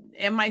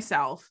am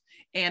myself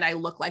and I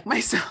look like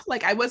myself.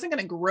 Like I wasn't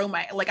going to grow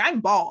I'm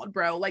bald,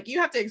 bro. Like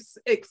you have to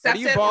accept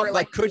it. Bald? Or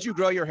like, could you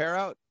grow your hair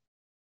out?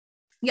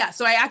 Yeah.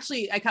 So I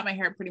cut my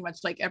hair pretty much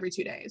like every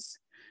 2 days.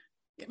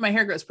 My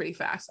hair grows pretty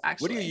fast,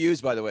 actually. What do you use,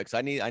 by the way? Because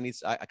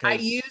I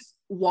use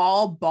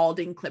wall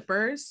balding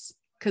clippers,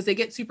 because they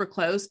get super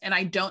close, and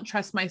I don't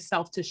trust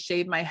myself to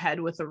shave my head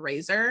with a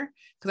razor,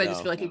 because I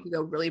just feel like it could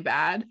go really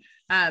bad.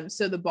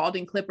 So the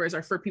balding clippers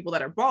are for people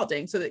that are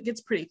balding, so it gets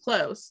pretty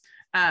close.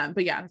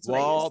 But yeah, that's what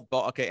I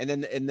use. Okay,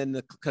 and then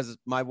because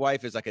my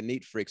wife is like a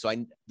neat freak, so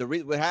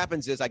what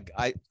happens is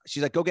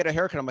she's like, go get a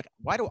haircut. I'm like,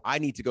 why do I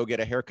need to go get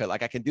a haircut?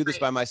 Like I can do this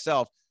by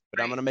myself,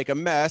 but I'm gonna make a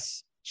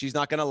mess. She's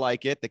not gonna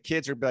like it. The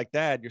kids are like,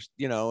 Dad,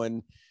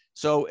 and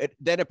so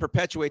then it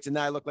perpetuates, and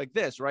now I look like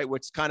this, right?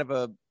 Which kind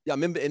of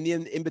I'm in the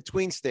in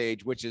between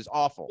stage, which is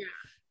awful.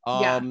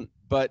 Yeah.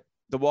 But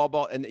the wall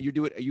ball, and you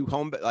do it. Are you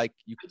home? But like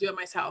I do it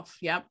myself.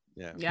 Yep.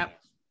 Yeah. Yep.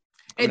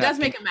 It does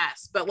make a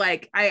mess, but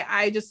like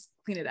I just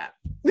clean it up.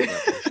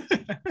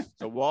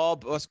 So wall,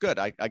 that's good.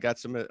 I got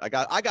some. I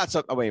got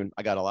some. I mean,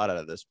 I got a lot out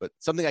of this, but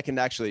something I can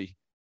actually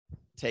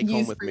take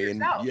home with me.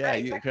 Yourself,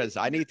 and because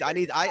I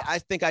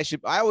think I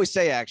should. I always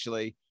say,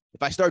 actually,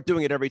 if I start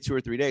doing it every 2 or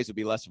 3 days, it'd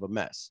be less of a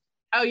mess.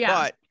 Oh yeah.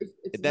 But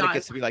then it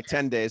gets to be like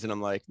 10 days, and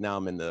I'm like, now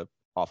I'm in the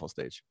awful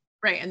stage.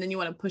 Right, and then you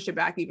want to push it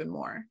back even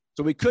more.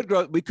 So we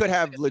could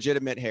have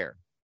legitimate hair.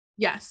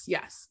 Yes.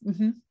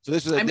 Mm-hmm. So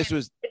this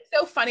was. It's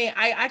so funny.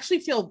 I actually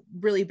feel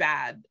really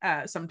bad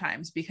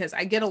sometimes, because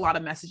I get a lot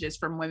of messages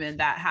from women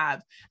that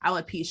have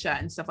alopecia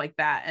and stuff like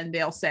that, and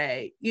they'll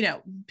say, you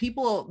know,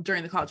 people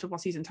during the college football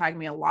season tagged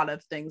me a lot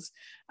of things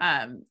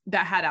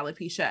that had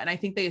alopecia, and I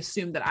think they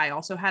assumed that I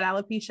also had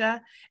alopecia,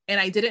 and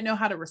I didn't know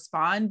how to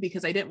respond,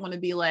 because I didn't want to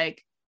be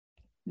like,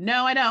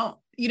 no, I don't.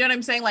 You know what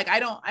I'm saying? Like, I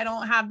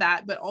don't have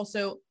that, but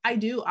also I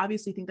do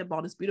obviously think that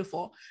bald is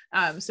beautiful.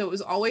 So it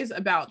was always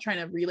about trying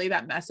to relay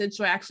that message.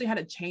 So I actually had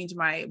to change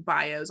my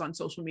bios on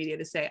social media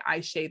to say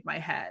I shave my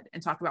head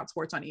and talk about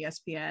sports on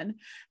ESPN,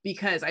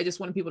 because I just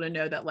wanted people to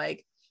know that,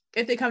 like,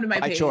 if they come to my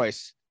page,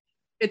 choice,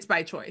 it's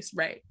by choice.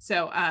 Right.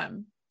 So,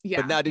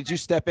 yeah. But now, did you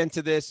step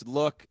into this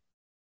look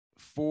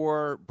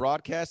for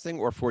broadcasting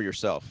or for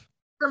yourself?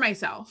 For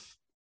myself.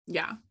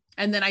 Yeah.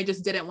 And then I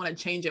just didn't want to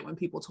change it when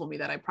people told me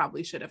that I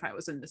probably should if I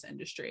was in this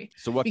industry.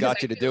 So what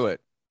got you to do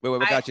it? Wait,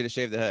 what got you to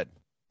shave the head?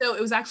 So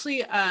it was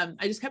actually, I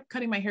just kept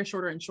cutting my hair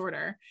shorter and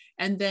shorter.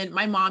 And then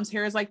my mom's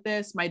hair is like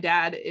this. My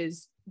dad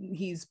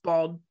he's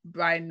bald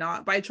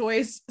not by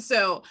choice.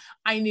 So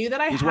I knew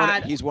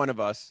that he's one of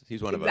us.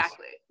 He's one of us.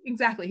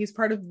 Exactly. He's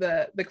part of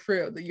the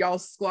crew, the y'all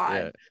squad.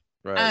 Yeah,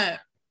 right.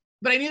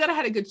 But I knew that I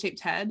had a good shaped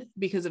head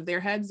because of their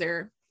heads.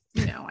 They're,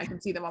 I can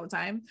see them all the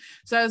time.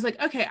 So I was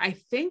like, okay, I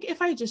think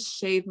if I just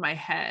shave my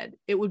head,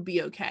 it would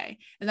be okay.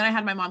 And then I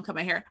had my mom cut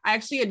my hair. I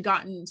actually had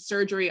gotten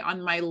surgery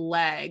on my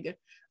leg.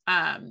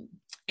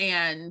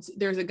 And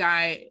there's a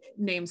guy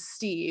named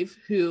Steve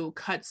who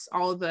cuts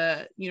all of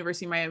the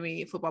University of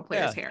Miami football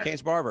players' hair.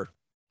 Kane's barber.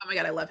 Oh my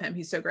God, I love him.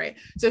 He's so great.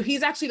 So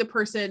he's actually the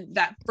person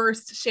that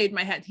first shaved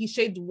my head. He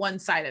shaved one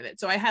side of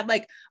it. So I had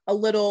like a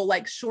little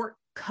like short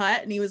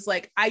cut, and he was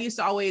like, I used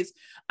to always,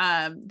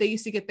 they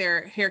used to get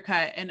their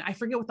haircut, and I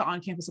forget what the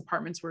on-campus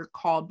apartments were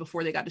called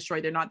before they got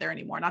destroyed. They're not there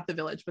anymore, not the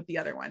Village, but the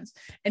other ones.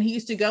 And he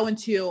used to go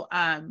into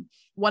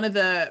one of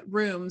the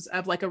rooms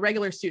of like a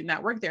regular student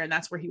that worked there, and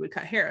that's where he would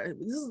cut hair.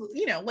 This is,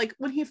 like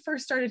when he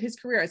first started his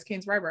career as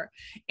Kane's barber.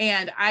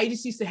 And I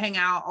just used to hang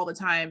out all the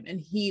time. And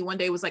he one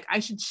day was like,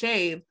 I should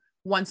shave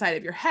one side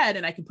of your head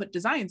and I can put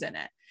designs in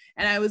it.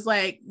 And I was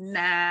like,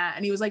 nah.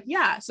 And he was like,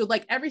 yeah. So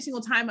like every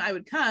single time I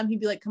would come, he'd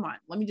be like, come on,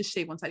 let me just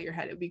shave one side of your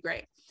head. It would be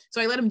great. So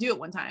I let him do it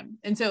one time.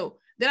 And so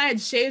then I had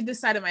shaved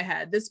this side of my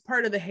head. This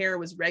part of the hair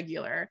was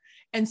regular.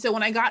 And so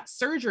when I got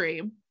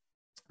surgery,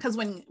 because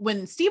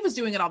when Steve was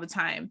doing it all the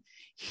time,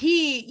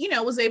 he,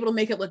 was able to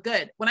make it look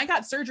good. When I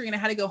got surgery and I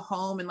had to go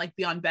home and like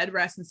be on bed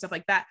rest and stuff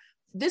like that,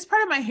 this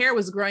part of my hair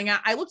was growing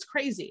out. I looked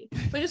crazy.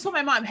 So I just told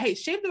my mom, hey,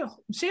 shave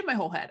my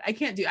whole head. I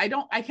can't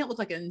look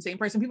like an insane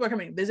person. People are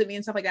coming to visit me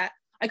and stuff like that.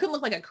 I couldn't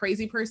look like a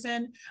crazy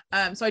person.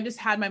 So I just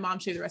had my mom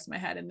shave the rest of my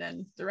head, and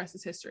then the rest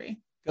is history.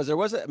 Because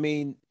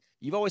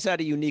you've always had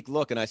a unique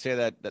look. And I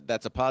say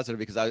that's a positive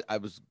because I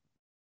was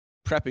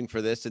prepping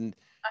for this, and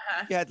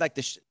you had like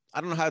I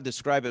don't know how to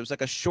describe it. It was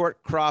like a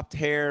short cropped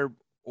hair,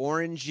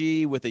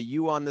 orangey with a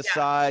U on the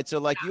side. So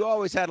like you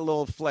always had a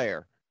little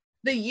flair.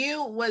 The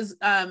U was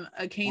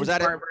a Kane's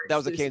barber. That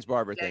was a Kane's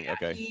barber thing. Yeah.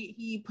 Okay.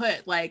 He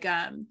put like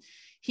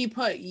he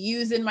put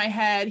U's in my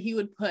head. He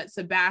would put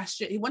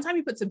Sebastian. One time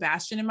he put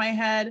Sebastian in my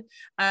head.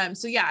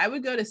 So yeah, I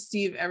would go to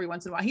Steve every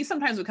once in a while. He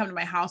sometimes would come to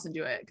my house and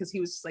do it because he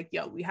was just like,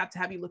 yo, we have to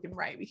have you looking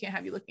right. We can't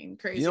have you looking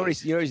crazy. He's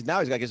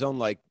got his own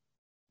like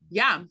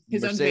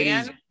his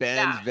Mercedes own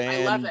Benz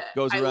van. I love it.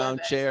 Goes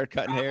around chair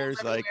cutting hairs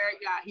everywhere. like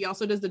he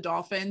also does the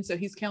dolphin, so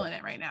he's killing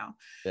it right now.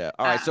 Yeah.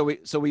 All right.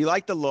 So we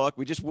like the look.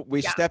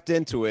 We stepped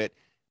into it.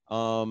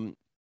 And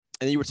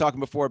you were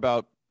talking before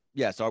about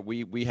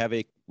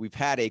we've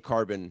had a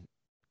carbon.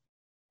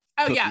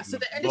 Oh yeah. So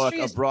the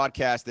industry of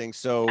broadcasting.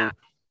 So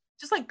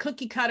just like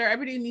cookie cutter,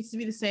 everybody needs to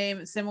be the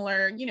same,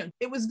 similar.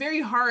 It was very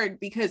hard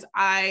because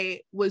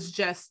I was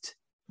just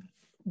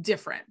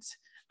different.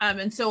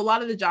 And so a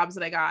lot of the jobs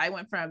that I got, I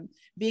went from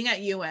being at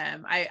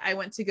I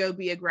went to go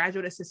be a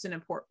graduate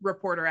assistant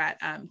reporter at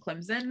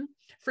Clemson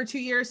for 2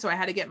 years. So I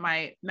had to get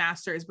my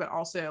master's, but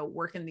also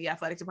work in the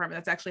athletics department.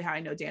 That's actually how I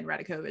know Dan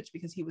Radikovich,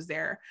 because he was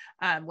there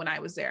when I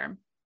was there.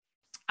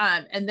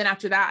 And then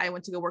after that, I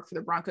went to go work for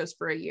the Broncos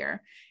for a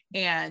year.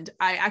 And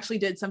I actually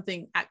did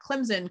something at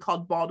Clemson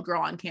called Bald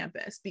Girl on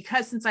Campus,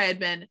 because since I had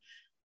been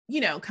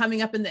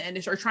coming up in the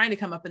industry, or trying to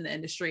come up in the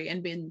industry,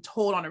 and been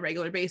told on a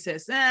regular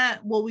basis,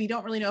 well, we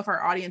don't really know if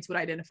our audience would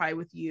identify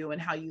with you and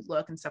how you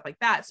look and stuff like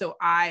that. So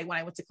when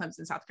I went to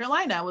Clemson, South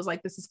Carolina, I was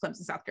like, this is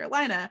Clemson, South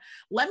Carolina.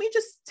 Let me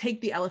just take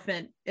the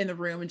elephant in the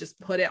room and just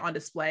put it on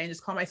display and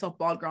just call myself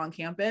Bald Girl on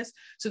Campus,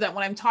 so that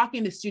when I'm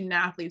talking to student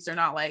athletes, they're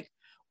not like,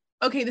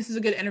 okay, this is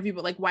a good interview,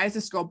 but like, why is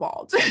this girl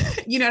bald?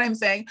 You know what I'm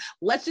saying?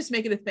 Let's just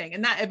make it a thing.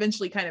 And that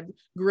eventually kind of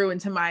grew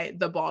into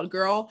the bald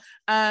girl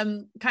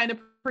kind of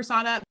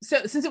persona.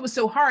 So since it was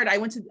so hard, I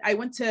went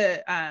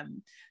to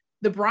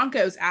the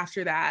Broncos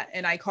after that,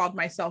 and I called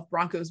myself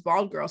Broncos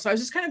Bald Girl. So I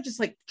was just kind of just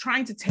like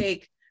trying to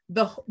take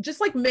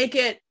make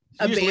it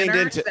a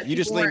banner. You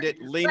just leaned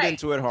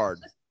into it hard.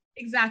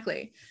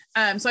 Exactly.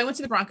 So I went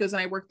to the Broncos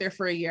and I worked there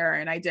for a year,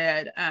 and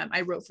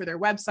I wrote for their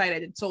website. I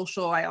did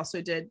social. I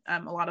also did a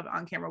lot of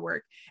on-camera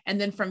work. And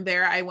then from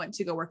there, I went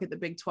to go work at the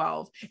Big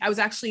 12. I was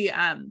actually,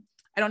 I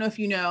don't know if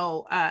you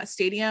know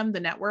Stadium, the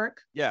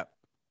network. Yeah.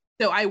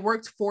 So I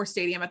worked for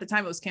Stadium. At the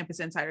time, it was Campus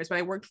Insiders, but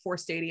I worked for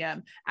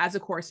Stadium as a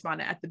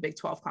correspondent at the Big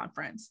 12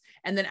 conference.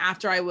 And then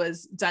after I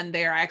was done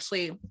there, I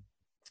actually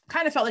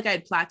kind of felt like I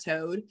had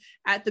plateaued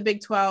at the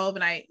Big 12.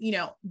 And I,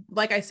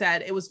 like I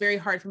said, it was very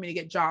hard for me to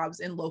get jobs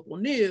in local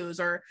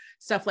news or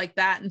stuff like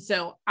that. And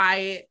so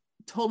I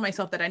told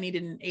myself that I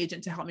needed an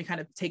agent to help me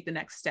kind of take the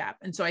next step.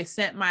 And so I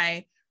sent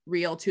my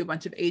reel to a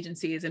bunch of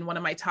agencies, and one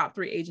of my top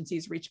 3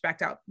 agencies reached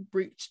back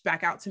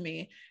out to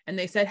me, and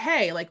they said,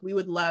 hey, like, we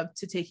would love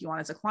to take you on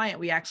as a client.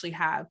 We actually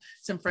have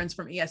some friends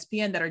from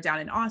ESPN that are down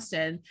in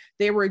Austin.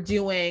 They were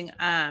doing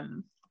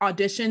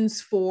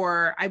auditions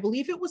for, I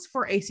believe it was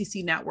for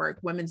ACC Network,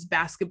 women's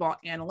basketball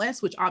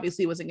analyst, which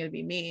obviously wasn't going to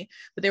be me,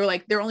 but they were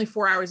like, they're only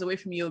 4 hours away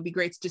from you. It would be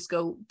great to just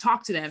go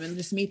talk to them and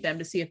just meet them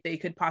to see if they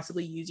could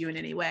possibly use you in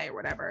any way or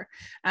whatever.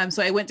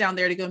 So I went down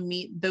there to go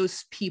meet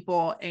those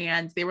people,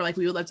 and they were like,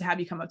 we would love to have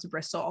you come up to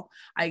Bristol.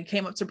 I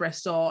came up to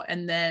Bristol,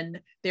 and then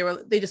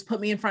they just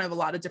put me in front of a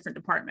lot of different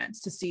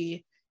departments to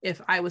see if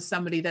I was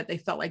somebody that they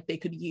felt like they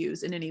could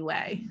use in any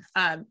way.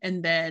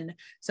 And then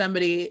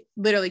somebody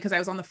literally, because I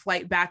was on the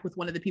flight back with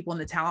one of the people in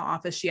the talent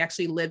office, she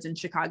actually lived in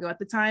Chicago at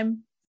the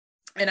time.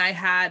 And I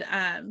had,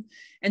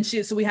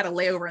 so we had a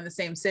layover in the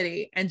same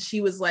city. And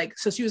she was like,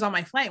 so she was on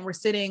my flight, and we're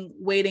sitting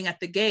waiting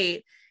at the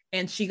gate,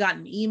 and she got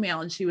an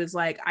email, and she was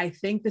like, I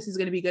think this is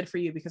going to be good for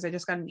you, because I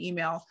just got an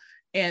email.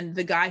 And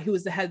the guy who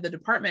was the head of the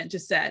department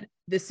just said,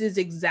 this is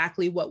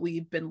exactly what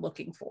we've been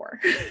looking for.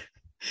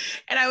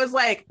 And I was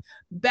like,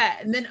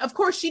 bet. And then of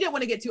course she didn't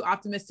want to get too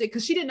optimistic,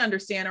 because she didn't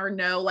understand or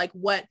know like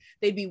what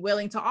they'd be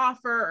willing to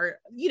offer, or,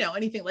 you know,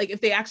 anything, like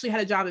if they actually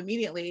had a job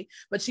immediately.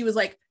 But she was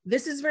like,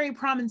 this is very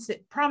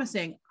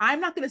promising. I'm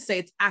not going to say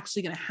it's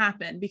actually going to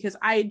happen, because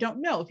I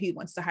don't know if he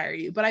wants to hire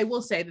you, but I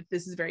will say that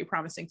this is very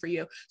promising for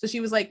you. So she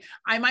was like,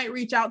 I might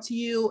reach out to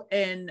you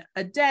in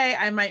a day.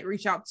 I might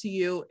reach out to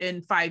you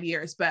in 5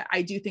 years, but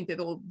I do think that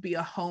there will be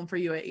a home for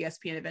you at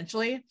ESPN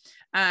eventually.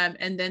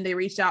 And then they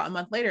reached out a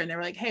month later, and they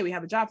were like, hey, we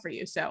have a job for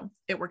you. So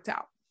it worked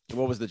out.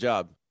 What was the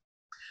job?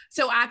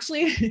 So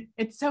actually,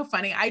 it's so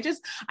funny. I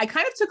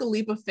kind of took a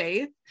leap of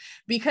faith,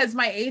 because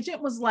my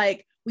agent was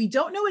like, we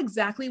don't know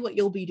exactly what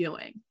you'll be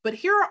doing, but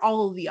here are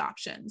all of the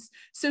options.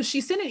 So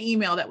she sent an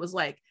email that was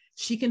like,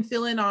 she can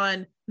fill in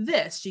on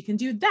this, she can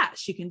do that,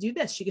 she can do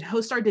this, she can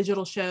host our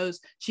digital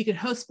shows, she can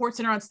host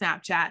SportsCenter on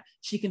Snapchat,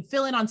 she can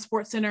fill in on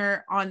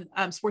SportsCenter on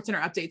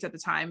SportsCenter updates at the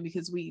time,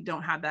 because we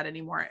don't have that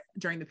anymore.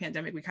 During the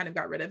pandemic, we kind of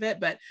got rid of it,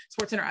 but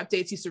SportsCenter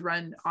updates used to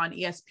run on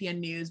ESPN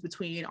News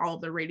between all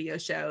of the radio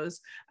shows,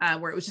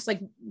 where it was just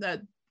like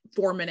the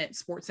 4-minute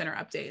SportsCenter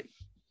update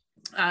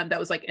that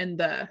was like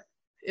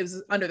it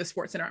was under the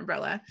SportsCenter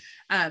umbrella.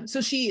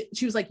 So she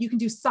was like, you can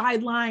do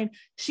sideline.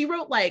 She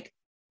wrote like,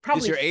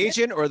 probably is your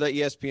agent or the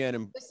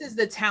ESPN? This is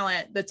the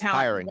talent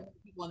hiring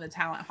people in the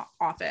talent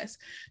office.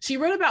 She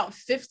wrote about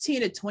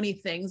 15 to 20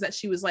 things that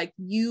she was like,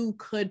 you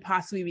could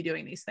possibly be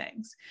doing these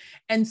things.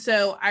 And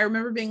so I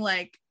remember being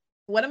like,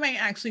 what am I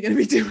actually going to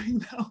be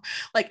doing though?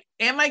 Like,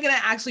 am I going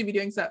to actually be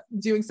doing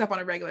stuff on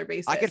a regular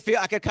basis? I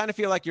could kind of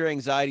feel like your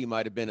anxiety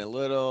might've been a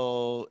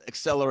little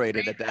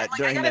accelerated at that. Like,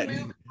 during I gotta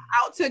move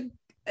out to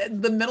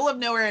the middle of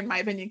nowhere, in my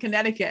opinion,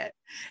 Connecticut,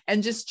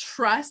 and just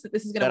trust that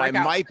this is going to work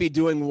out. I might be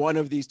doing one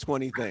of these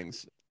 20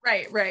 things.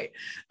 Right.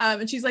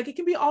 And she's like, it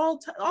can be all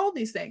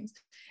these things.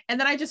 And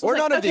then I just was or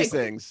like, none of these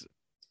things.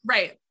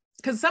 Right.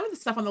 Because some of the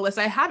stuff on the list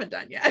I haven't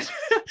done yet.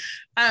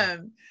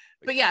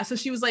 But yeah, so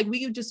she was like,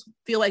 we just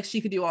feel like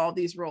she could do all of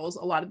these roles.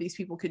 A lot of these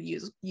people could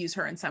use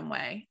her in some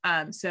way.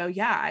 So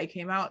yeah, I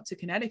came out to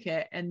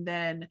Connecticut, and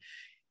then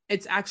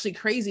it's actually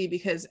crazy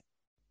because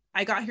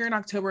I got here in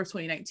October of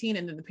 2019,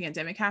 and then the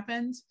pandemic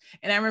happened.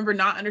 And I remember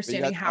not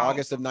understanding how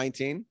August of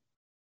 19,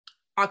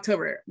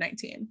 October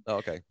 19. Oh,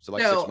 okay. So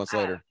 6 months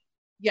later.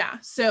 Yeah.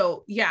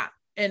 So yeah.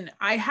 And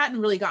I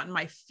hadn't really gotten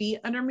my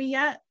feet under me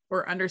yet,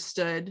 or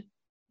understood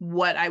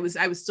what I was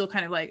still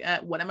kind of like,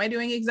 what am I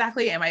doing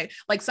exactly? Am I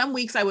like, some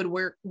weeks I would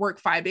work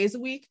 5 days a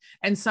week,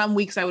 and some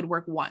weeks I would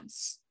work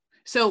once.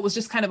 So it was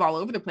just kind of all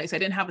over the place. I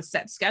didn't have a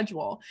set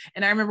schedule.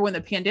 And I remember when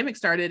the pandemic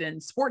started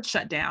and sports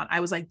shut down,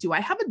 I was like, do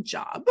I have a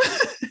job?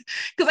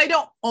 Because I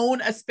don't own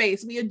a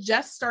space. We had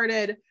just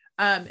started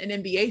an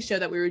NBA show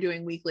that we were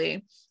doing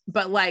weekly,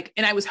 but like,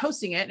 and I was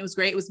hosting it, and it was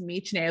great. It was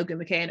me, Chiney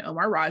Ogwumike, and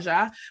Omar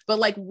Raja, but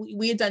like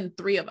we had done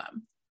 3 of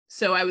them.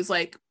 So I was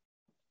like,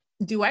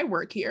 do I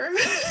work here?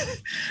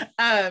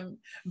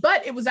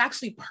 But it was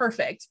actually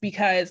perfect,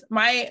 because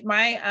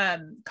my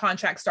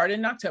contract started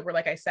in October,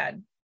 like I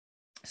said.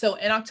 So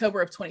in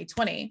October of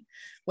 2020,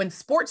 when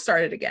sports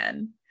started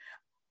again,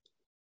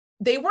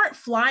 they weren't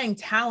flying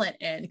talent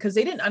in because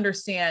they didn't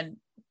understand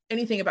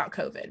anything about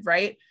COVID,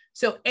 right?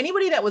 So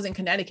anybody that was in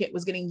Connecticut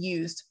was getting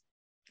used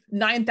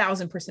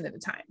 9,000% of the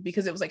time,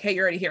 because it was like, hey,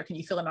 you're already here. Can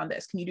you fill in on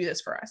this? Can you do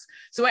this for us?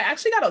 So I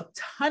actually got a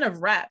ton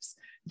of reps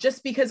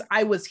just because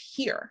I was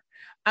here.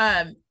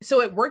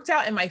 So it worked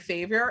out in my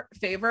favor,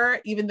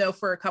 even though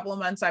for a couple of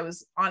months I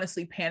was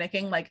honestly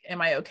panicking, like,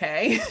 am I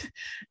okay?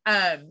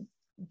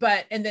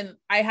 And then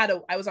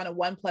I was on a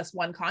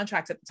 1+1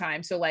 contract at the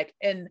time. So like,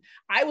 and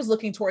I was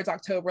looking towards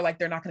October, like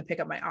they're not going to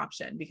pick up my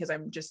option because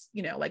I'm just,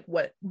 like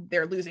what,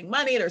 they're losing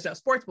money. There's no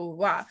sports, blah, blah,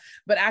 blah.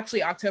 But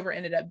actually October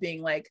ended up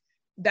being like,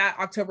 that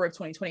October of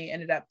 2020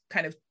 ended up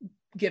kind of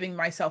giving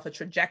myself a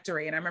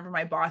trajectory. And I remember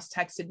my boss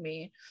texted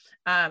me,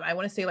 I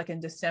want to say like in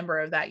December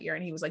of that year.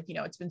 And he was like,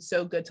 it's been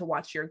so good to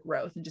watch your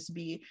growth and just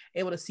be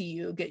able to see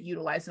you get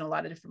utilized in a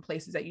lot of different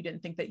places that you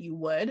didn't think that you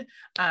would.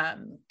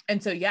 And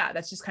so, yeah,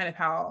 that's just kind of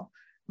how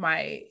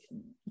my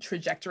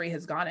trajectory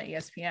has gone at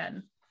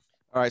ESPN.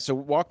 All right. So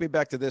walk me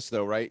back to this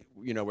though, right?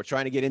 We're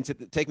trying to get into,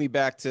 take me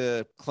back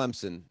to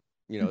Clemson,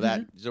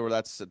 Mm-hmm.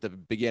 that's at the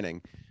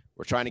beginning.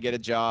 We're trying to get a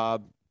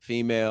job.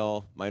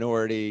 female,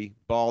 minority,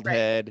 bald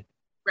head.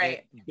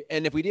 Right.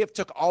 And if we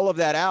took all of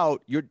that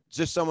out, you're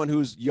just someone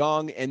who's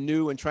young and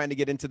new and trying to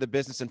get into the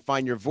business and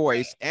find your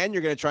voice. Right. And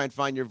you're going to try and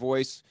find your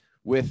voice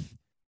with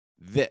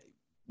that.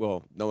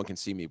 Well, no one can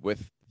see me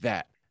with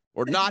that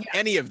or not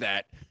any of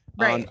that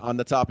on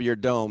the top of your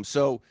dome.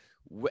 So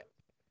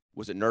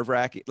was it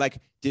nerve-wracking? Like,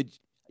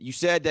 you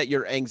said that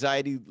you're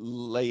anxiety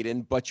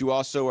laden, but you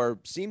also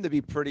seem to be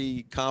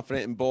pretty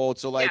confident and bold.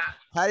 So like,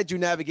 how did you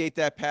navigate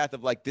that path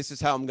of like, this is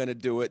how I'm going to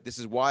do it. This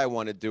is why I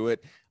want to do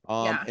it.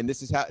 And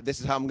this is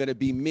how I'm going to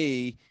be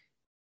me.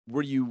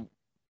 Were you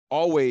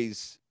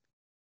always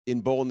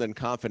emboldened and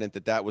confident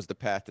that was the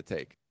path to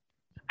take?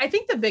 I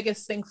think the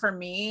biggest thing for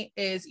me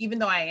is, even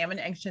though I am an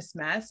anxious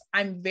mess,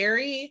 I'm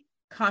very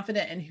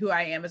confident in who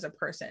I am as a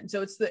person.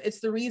 So it's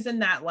the reason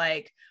that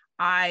like,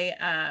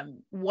 I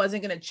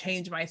wasn't going to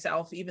change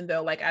myself, even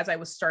though like, as I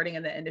was starting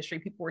in the industry,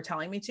 people were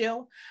telling me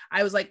to.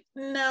 I was like,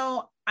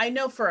 no, I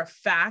know for a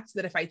fact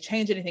that if I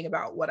change anything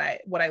about what I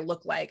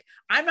look like,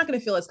 I'm not going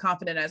to feel as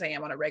confident as I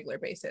am on a regular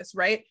basis.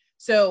 Right.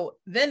 So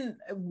then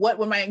what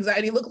would my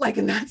anxiety look like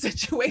in that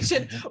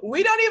situation?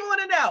 We don't even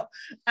want to know.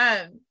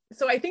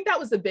 So I think that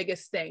was the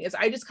biggest thing, is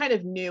I just kind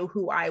of knew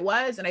who I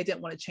was and I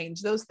didn't want to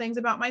change those things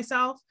about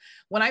myself.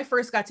 When I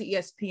first got to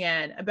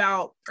ESPN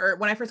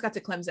when I first got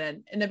to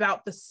Clemson, in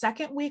about the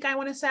second week, I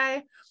want to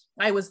say,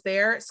 I was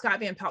there, Scott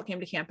Van Pelt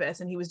came to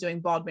campus and he was doing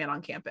Bald Man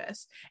on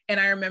Campus. And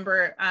I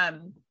remember,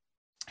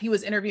 he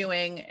was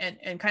interviewing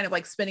and kind of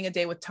like spending a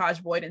day with Taj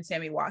Boyd and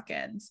Sammy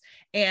Watkins.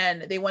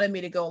 And they wanted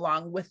me to go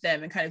along with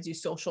them and kind of do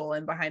social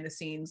and behind the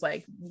scenes,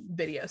 like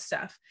video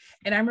stuff.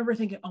 And I remember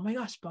thinking, oh my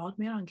gosh, Bald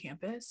Man on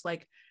Campus.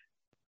 Like,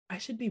 I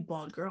should be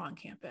bald girl on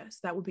campus.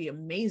 That would be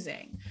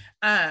amazing.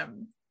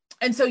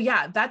 And so,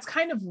 that's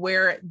kind of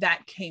where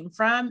that came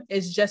from,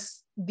 is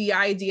just the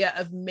idea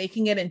of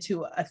making it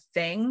into a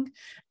thing.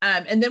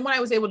 And then when I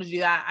was able to do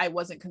that, I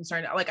wasn't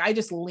concerned. Like, I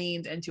just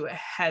leaned into it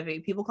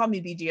heavy. People call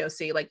me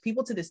BGOC, like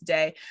people to this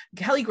day.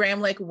 Kelly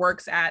Gramlich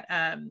works at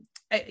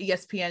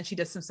ESPN. She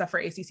does some stuff for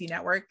ACC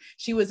Network.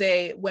 She was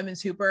a women's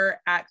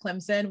hooper at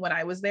Clemson when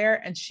I was there.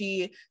 And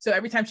so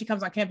every time she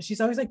comes on campus, she's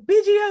always like,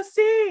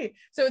 BGOC.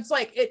 So it's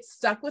like, it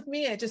stuck with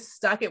me. It just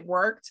stuck. It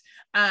worked.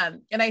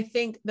 And I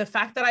think the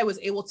fact that I was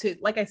able to,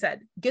 like I said,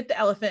 get the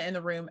elephant in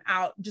the room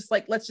out, just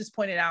like, let's just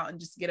point it out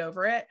and just get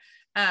over it,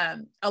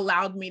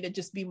 allowed me to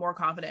just be more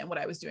confident in what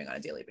I was doing on a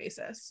daily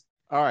basis.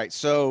 All right.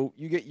 So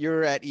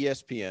you're at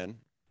ESPN.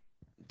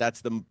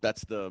 That's the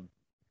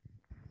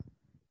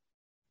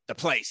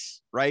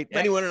place, right? Yeah.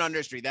 Anyone in our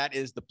industry, that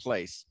is the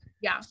place.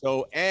 Yeah.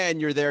 So, and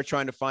you're there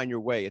trying to find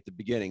your way at the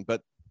beginning,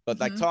 but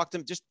like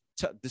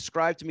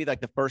describe to me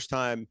like the first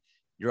time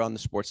you're on the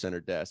Sports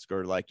Center desk,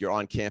 or like you're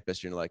on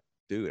campus, you're like,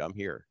 dude, I'm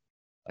here.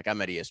 Like,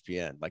 I'm at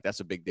ESPN. Like, that's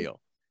a big deal.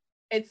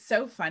 It's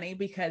so funny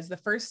because the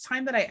first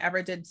time that I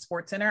ever did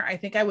Sports Center, I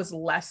think I was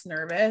less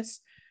nervous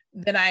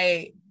than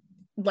I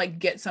like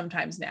get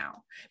sometimes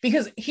now,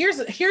 because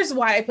here's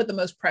why I put the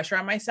most pressure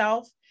on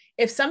myself.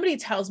 If somebody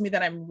tells me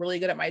that I'm really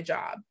good at my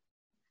job,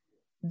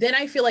 then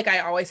I feel like I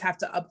always have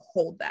to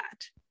uphold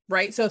that,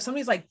 right? So if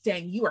somebody's like,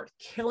 dang, you are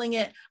killing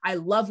it, I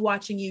love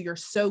watching you, you're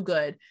so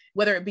good,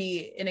 whether it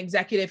be an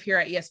executive here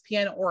at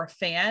ESPN or a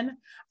fan,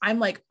 I'm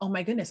like, oh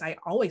my goodness, I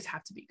always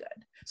have to be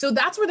good. So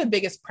that's where the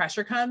biggest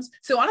pressure comes.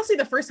 So honestly,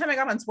 the first time I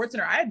got on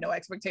SportsCenter, I had no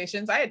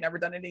expectations. I had never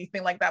done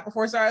anything like that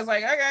before. So I was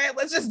like, okay,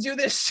 let's just do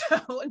this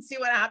show and see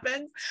what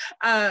happens.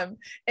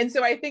 And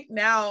so I think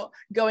now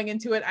going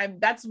into it,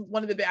 that's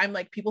one of I'm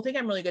like, people think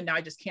I'm really good now,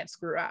 I just can't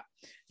screw up.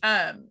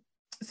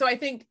 So I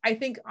think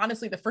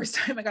honestly, the first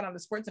time I got on the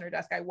SportsCenter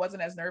desk, I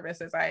wasn't as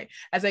nervous as I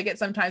get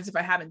sometimes if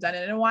I haven't done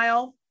it in a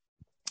while.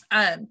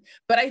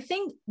 But I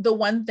think the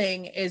one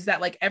thing is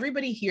that like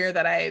everybody here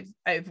that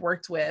I've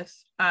worked with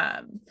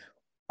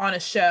on a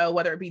show,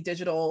 whether it be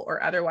digital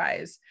or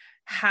otherwise,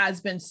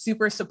 has been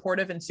super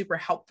supportive and super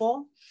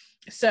helpful.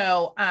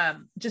 So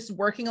just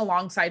working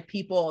alongside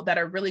people that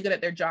are really good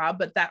at their job,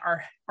 but that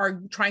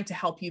are trying to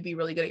help you be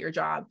really good at your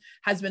job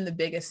has been the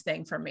biggest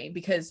thing for me,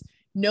 because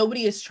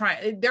nobody is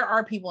trying. There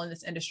are people in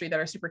this industry that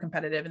are super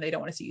competitive and they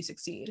don't want to see you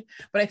succeed.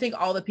 But I think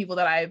all the people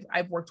that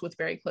I've worked with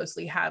very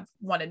closely have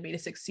wanted me to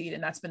succeed.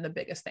 And that's been the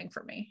biggest thing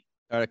for me.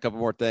 All right, a couple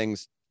more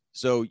things.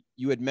 So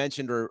you had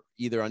mentioned, or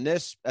either on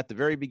this at the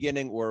very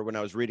beginning, or when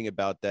I was reading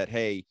about that,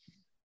 hey,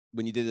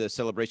 when you did the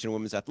celebration of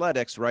women's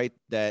athletics, right,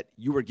 that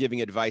you were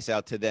giving advice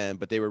out to them,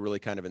 but they were really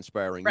kind of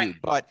inspiring you.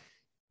 But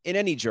in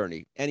any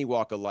journey, any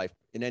walk of life,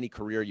 in any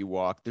career you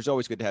walk, there's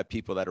always good to have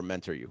people that are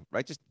mentor you,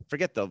 right? Just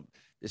forget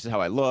this is how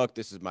I look,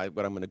 this is what I'm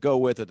going to go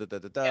with,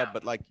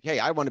 But like, hey,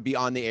 I want to be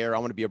on the air, I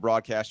want to be a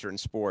broadcaster in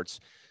sports.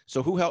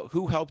 So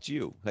who helped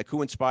you? Like,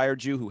 who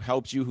inspired you? Who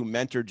helped you? Who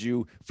mentored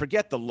you?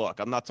 Forget the look.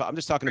 I'm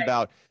just talking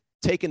about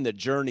taking the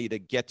journey to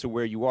get to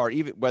where you are,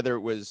 even whether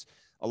it was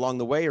along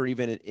the way or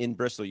even in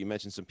Bristol. You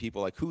mentioned some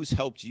people, like, who's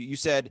helped you? You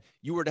said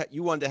you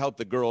wanted to help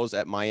the girls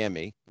at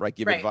Miami, right?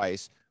 Give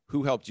advice.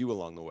 Who helped you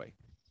along the way?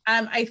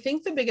 I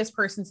think the biggest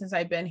person since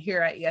I've been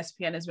here at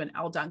ESPN has been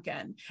Elle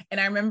Duncan. And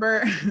I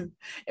remember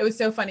it was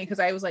so funny because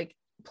I was like,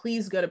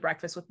 please go to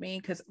breakfast with me.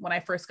 Because when I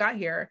first got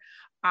here,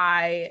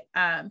 I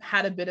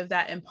had a bit of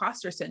that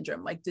imposter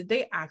syndrome. Like, did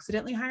they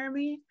accidentally hire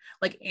me?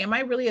 Like, am I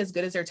really as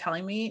good as they're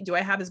telling me? Do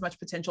I have as much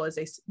potential as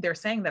they're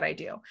saying that I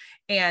do?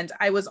 And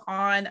I was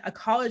on a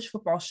college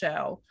football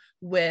show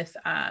with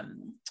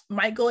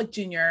Mike Golick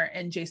Jr.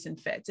 and Jason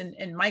Fitz.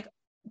 And Mike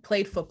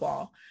played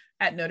football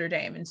at Notre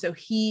Dame. And so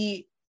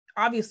he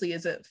obviously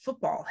is a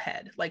football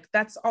head. Like,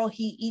 that's all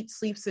he eats,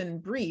 sleeps,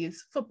 and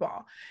breathes,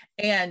 football.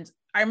 And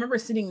I remember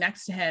sitting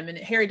next to him, and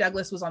Harry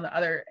Douglas was on the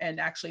other end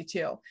actually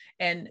too.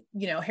 And,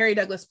 you know, Harry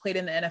Douglas played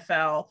in the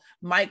NFL,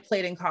 Mike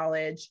played in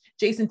college.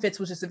 Jason Fitz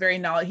was just a very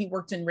knowledgeable, he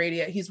worked in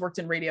radio. He's worked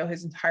in radio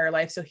his entire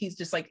life. So he's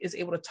just like, is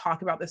able to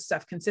talk about this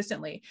stuff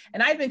consistently.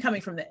 And I'd been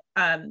coming from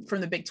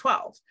the Big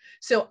 12.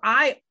 So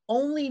I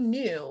only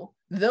knew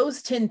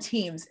those 10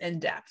 teams in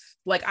depth.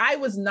 Like,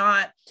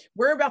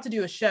 we're about to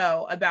do a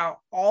show about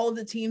all of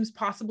the teams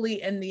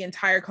possibly in the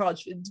entire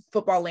college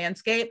football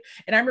landscape.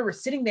 And I remember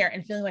sitting there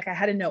and feeling like I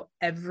had to know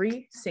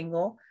every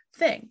single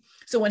thing.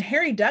 So when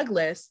Harry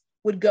Douglas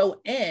would go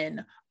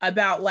in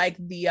about like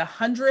the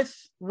 100th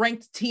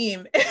ranked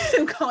team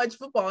in college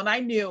football, and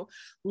I knew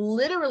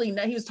literally,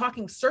 he was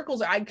talking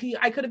circles. I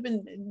could have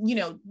been, you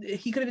know,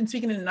 he could have been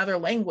speaking in another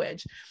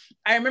language.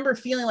 I remember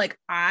feeling like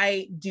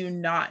I do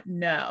not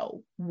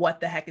know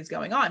what the heck is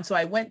going on. So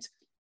I went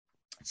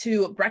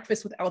to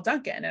breakfast with Elle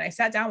Duncan, and I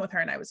sat down with her,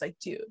 and I was like,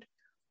 dude,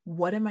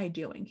 what am I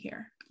doing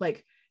here?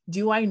 Like,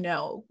 do I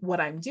know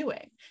what I'm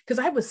doing? Because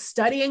I was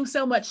studying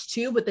so much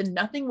too, but then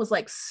nothing was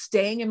like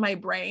staying in my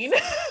brain,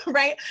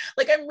 right?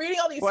 Like, I'm reading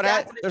all these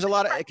stats. There's a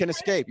lot of, it can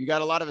escape. You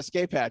got a lot of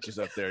escape hatches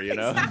up there, you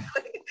know?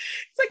 Exactly.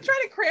 It's like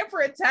trying to cram for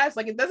a test.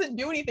 Like, it doesn't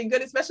do anything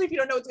good, especially if you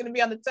don't know what's going to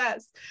be on the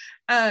test.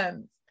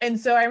 And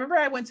so I remember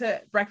I went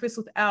to breakfast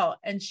with Elle,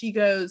 and she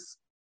goes,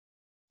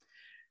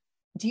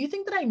 do you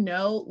think that I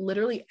know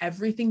literally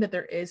everything that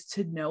there is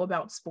to know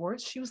about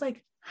sports? She was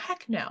like,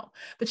 heck no.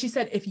 But she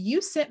said, if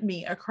you sent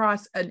me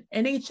across an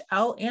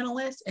NHL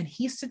analyst and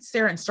he sits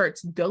there and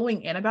starts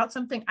going in about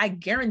something, I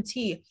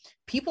guarantee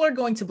people are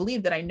going to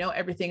believe that I know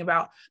everything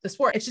about the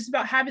sport. It's just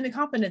about having the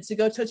confidence to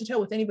go toe to toe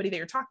with anybody that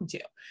you're talking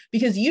to,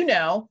 because you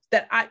know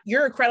that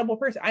you're a credible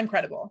person. I'm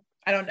credible.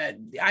 I don't know.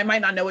 I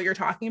might not know what you're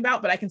talking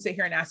about, but I can sit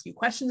here and ask you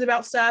questions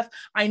about stuff.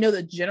 I know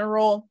the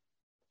general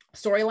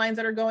storylines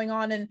that are going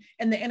on in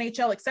the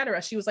NHL, et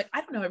cetera. She was like,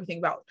 I don't know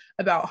everything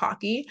about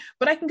hockey,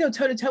 but I can go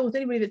toe to toe with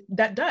anybody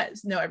that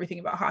does know everything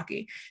about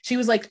hockey. She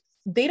was like,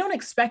 they don't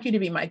expect you to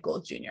be Mike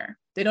Golick Jr.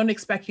 They don't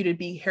expect you to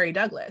be Harry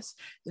Douglas.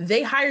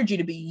 They hired you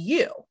to be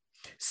you.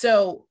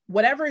 So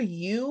whatever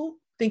you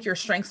think your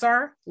strengths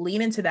are,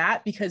 lean into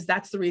that, because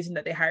that's the reason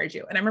that they hired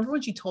you. And I remember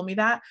when she told me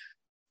that,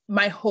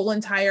 my whole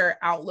entire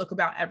outlook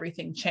about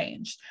everything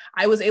changed.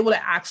 I was able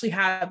to actually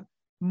have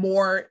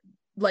more,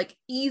 like,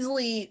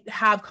 easily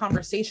have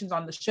conversations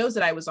on the shows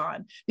that I was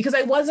on, because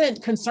I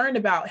wasn't concerned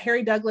about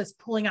Harry Douglas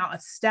pulling out a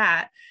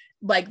stat,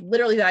 like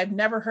literally that I've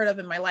never heard of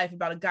in my life,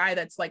 about a guy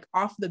that's like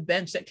off the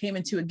bench that came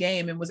into a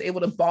game and was able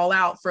to ball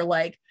out for,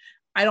 like,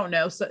 I don't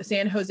know,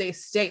 San Jose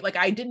State. Like,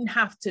 I didn't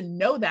have to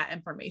know that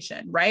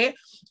information, right?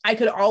 I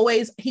could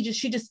always,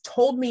 she just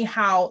told me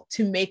how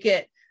to make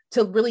it,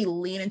 to really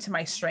lean into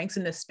my strengths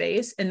in this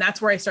space. And that's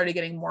where I started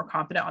getting more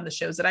confident on the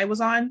shows that I was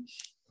on.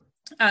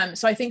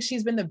 So I think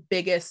she's been the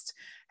biggest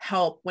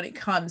help when it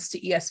comes to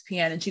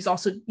ESPN. And she's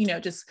also, you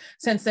know, just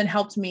since then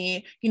helped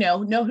me, you know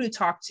who to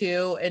talk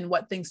to and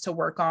what things to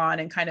work on,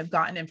 and kind of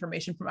gotten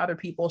information from other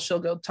people. She'll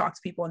go talk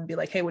to people and be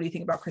like, hey, what do you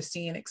think about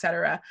Christine, et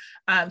cetera.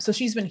 So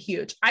she's been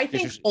huge. I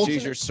think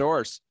she's your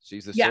source.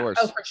 She's the source.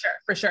 Oh,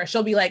 for sure.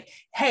 She'll be like,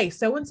 hey,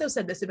 so-and-so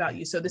said this about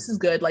you, so this is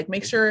good. Like,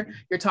 make sure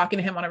you're talking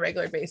to him on a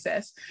regular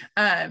basis.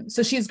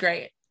 So she's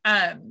great.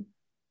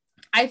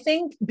 I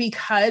think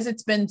because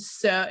it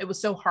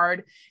was so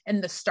hard in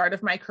the start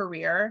of my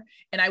career,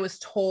 and I was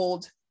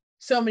told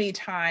so many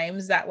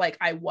times that, like,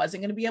 I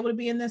wasn't going to be able to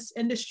be in this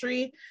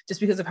industry just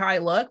because of how I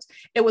looked.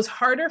 It was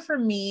harder for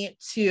me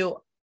to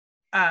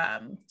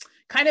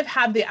kind of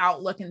have the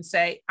outlook and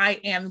say, I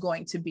am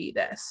going to be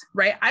this,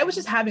 right? I was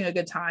just having a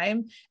good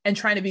time and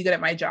trying to be good at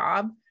my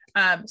job.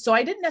 So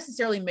I didn't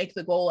necessarily make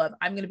the goal of,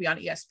 I'm going to be on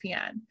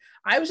ESPN.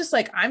 I was just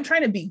like, I'm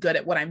trying to be good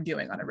at what I'm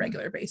doing on a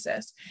regular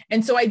basis.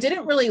 And so I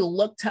didn't really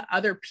look to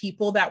other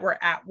people that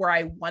were at where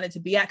I wanted to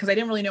be at, because I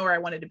didn't really know where I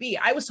wanted to be.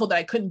 I was told that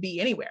I couldn't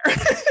be anywhere.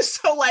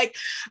 So, like,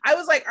 I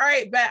was like, all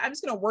right, bet I'm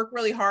just going to work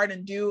really hard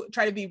and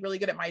try to be really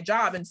good at my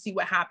job and see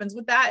what happens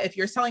with that. If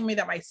you're telling me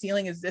that my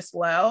ceiling is this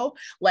low,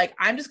 like,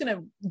 I'm just going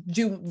to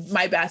do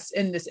my best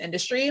in this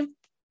industry.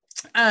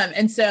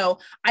 And so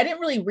I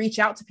didn't really reach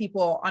out to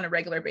people on a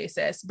regular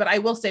basis, but I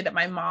will say that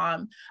my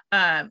mom,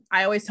 I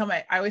always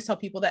tell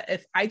people that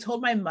if I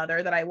told my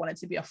mother that I wanted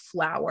to be a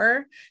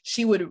flower,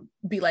 she would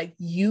be like,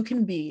 you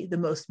can be the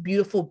most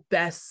beautiful,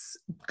 best,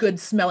 good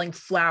smelling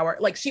flower.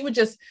 Like, she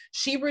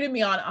rooted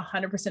me on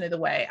 100% of the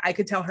way. I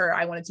could tell her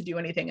I wanted to do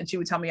anything, and she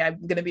would tell me I'm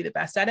going to be the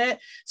best at it.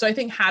 So I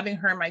think having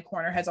her in my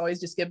corner has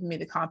always just given me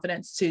the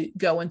confidence to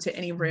go into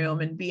any room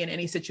and be in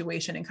any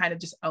situation and kind of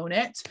just own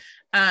it.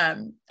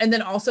 And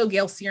then also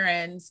Gail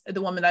Sierens,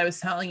 the woman that I was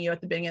telling you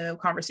at the beginning of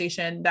the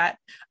conversation that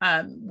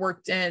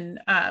worked in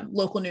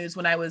local news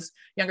when I was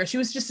younger. She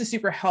was just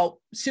super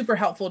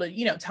helpful to,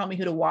 you know, tell me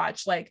who to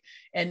watch, like,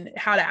 and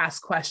how to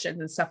ask questions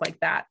and stuff like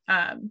that.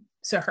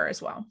 So her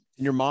as well.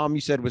 And your mom,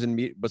 you said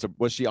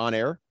was she on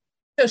air?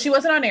 So she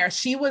wasn't on air.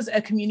 She was a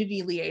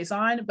community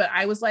liaison, but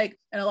I was like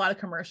in a lot of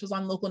commercials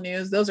on local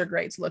news. Those are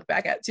great to look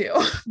back at too,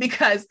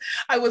 because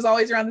I was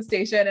always around the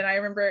station. And I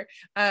remember,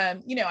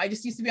 you know, I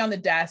just used to be on the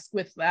desk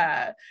with,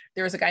 there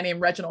was a guy named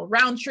Reginald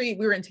Roundtree.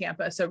 We were in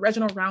Tampa. So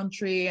Reginald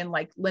Roundtree and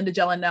like Linda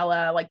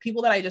Gellanella, like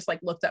people that I just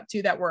like looked up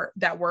to that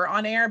were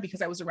on air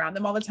because I was around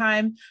them all the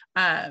time.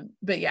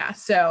 But yeah,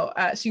 so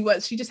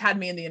she just had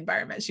me in the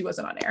environment. She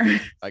wasn't on air.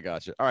 I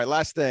gotcha. All right.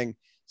 Last thing.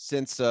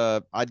 Since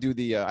I also do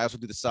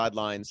the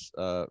sidelines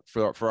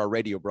for our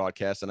radio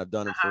broadcast, and I've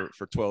done it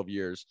for 12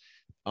 years.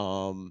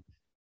 How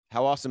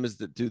awesome is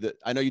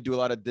I know you do a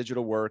lot of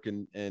digital work,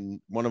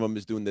 and one of them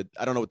is doing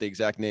I don't know what the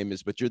exact name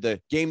is, but you're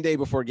the game day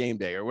before game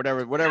day or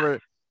whatever. Yeah.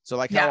 So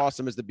like, how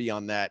awesome is to be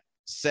on that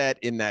set,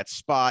 in that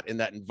spot, in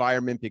that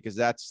environment, because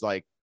that's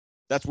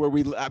where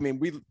we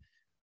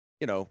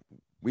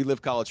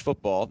live college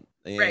football,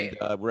 and right.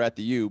 We're at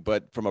the U,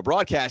 but from a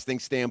broadcasting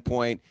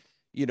standpoint,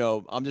 you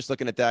know, I'm just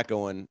looking at that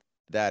going,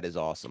 that is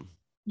awesome.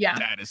 Yeah.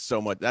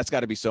 That's got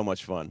to be so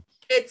much fun.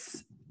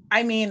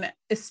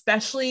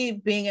 Especially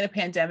being in a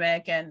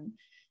pandemic and,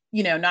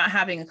 you know, not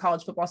having a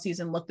college football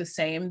season look the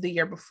same the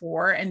year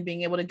before, and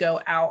being able to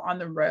go out on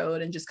the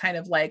road and just kind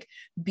of like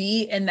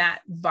be in that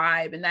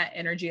vibe and that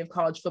energy of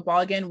college football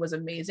again was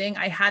amazing.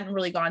 I hadn't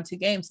really gone to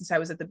games since I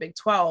was at the Big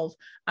 12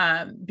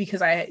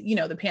 because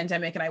the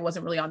pandemic, and I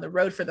wasn't really on the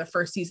road for the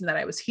first season that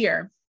I was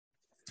here.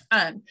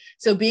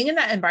 So being in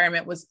that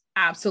environment was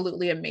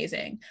absolutely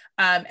amazing.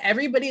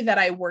 Everybody that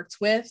I worked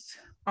with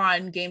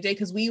on game day,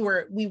 because we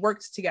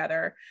worked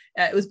together,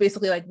 it was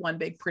basically like one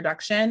big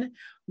production,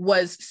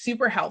 was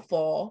super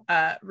helpful.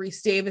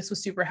 Reese Davis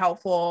was super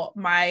helpful.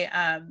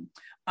 My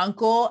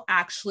uncle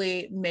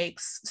actually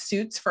makes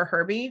suits for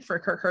Herbie, for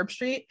Kirk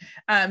Herbstreit.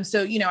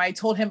 So, you know, I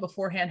told him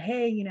beforehand,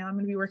 hey, you know, I'm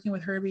going to be working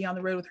with Herbie, on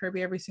the road with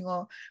Herbie every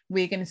single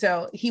week. And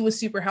so he was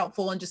super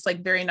helpful and just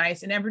like very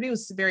nice. And everybody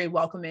was very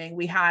welcoming.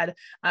 We had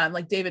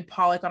like David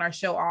Pollock on our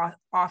show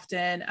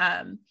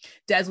often.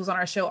 Des was on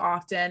our show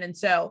often. And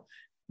so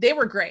they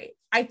were great.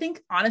 I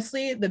think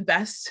honestly, the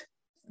best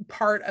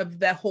part of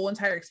the whole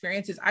entire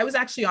experience is I was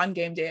actually on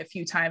game day a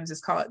few times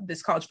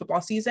this college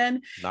football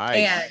season. Nice.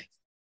 And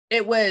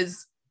it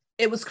was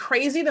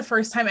crazy the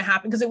first time it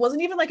happened, because it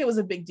wasn't even like it was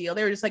a big deal.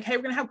 They were just like, hey,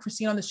 we're going to have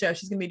Christine on the show.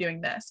 She's going to be doing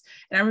this.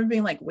 And I remember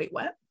being like, wait,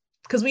 what?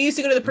 Because we used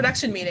to go to the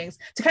production meetings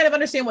to kind of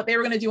understand what they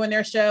were going to do in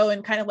their show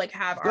and kind of like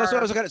have I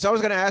was going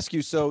to ask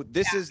you. So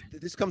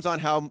this comes on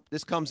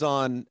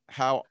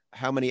how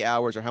many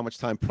hours or how much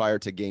time prior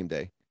to game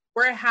day?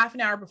 We're a half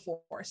an hour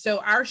before. So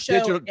our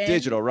show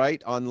digital,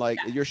 right? On like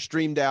you're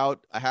streamed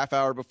out a half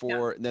hour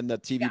before, and then the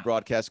TV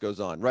broadcast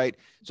goes on, right? So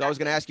exactly. I was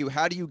going to ask you,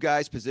 how do you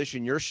guys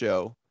position your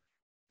show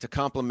to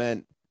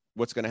complement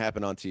what's going to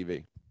happen on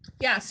TV?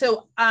 Yeah.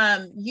 So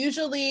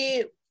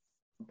Usually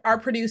our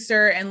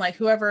producer and like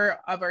whoever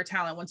of our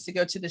talent wants to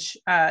go to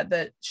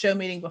the show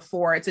meeting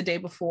before, it's a day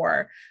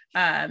before,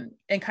 and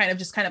kind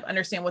of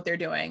understand what they're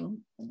doing.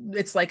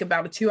 It's like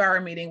about a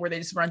 2-hour meeting where they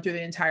just run through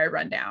the entire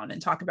rundown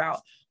and talk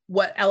about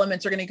what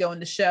elements are going to go in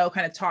the show,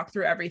 kind of talk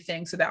through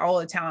everything so that all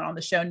the talent on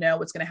the show know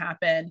what's going to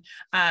happen.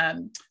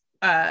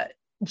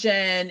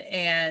 Jen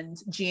and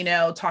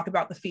Gino talk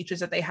about the features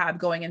that they have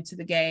going into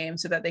the game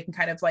so that they can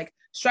kind of like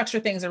structure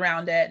things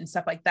around it and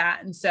stuff like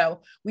that. And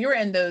so we were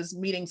in those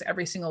meetings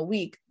every single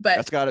week, but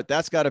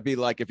that's got to be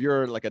like, if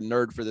you're like a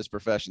nerd for this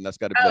profession, that's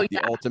got to be like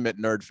the ultimate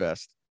nerd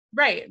fest.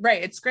 Right.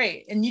 It's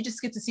great. And you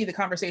just get to see the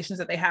conversations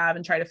that they have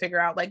and try to figure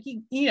out like,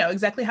 you know,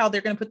 exactly how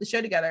they're going to put the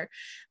show together.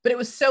 But it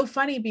was so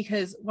funny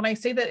because when I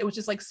say that, it was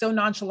just like so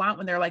nonchalant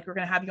when they're like, we're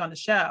going to have you on the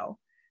show.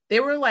 They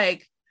were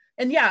like,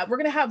 and yeah,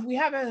 we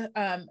have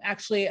a,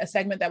 actually a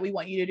segment that we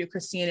want you to do,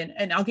 Christine,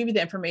 and I'll give you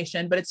the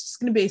information, but it's just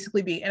going to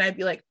basically be, and I'd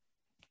be like,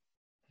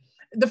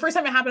 the first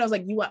time it happened, I was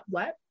like, you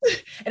what?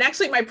 And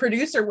actually my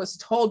producer was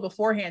told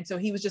beforehand. So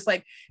he was just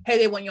like, hey,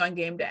 they want you on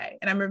game day.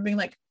 And I remember being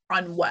like,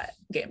 on what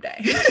game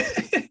day?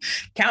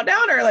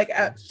 Countdown or like,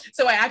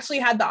 so I actually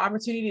had the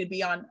opportunity to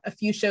be on a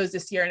few shows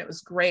this year and it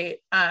was great.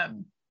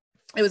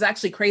 It was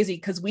actually crazy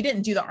because we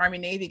didn't do the Army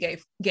Navy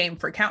game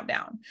for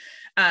Countdown.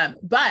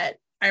 But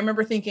I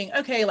remember thinking,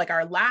 okay, like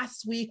our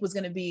last week was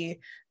going to be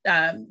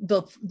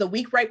the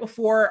week right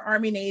before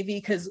Army Navy,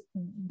 because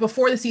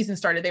before the season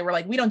started, they were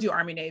like, we don't do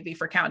Army Navy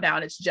for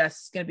Countdown. It's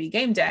just going to be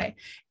game day.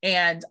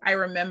 And I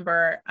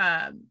remember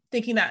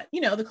thinking that, you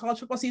know, the college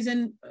football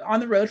season on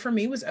the road for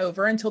me was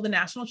over until the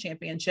national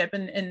championship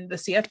and the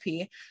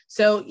CFP.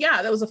 So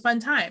yeah, that was a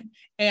fun time.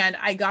 And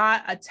I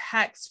got a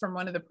text from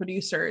one of the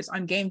producers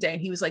on game day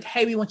and he was like,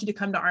 hey, we want you to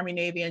come to Army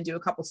Navy and do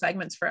a couple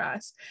segments for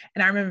us.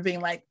 And I remember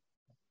being like,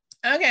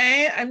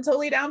 okay, I'm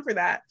totally down for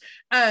that.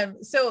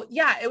 So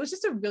yeah, it was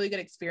just a really good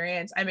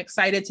experience. I'm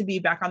excited to be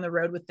back on the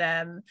road with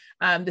them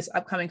this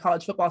upcoming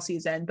college football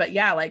season. But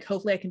yeah, like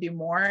hopefully I can do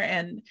more.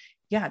 And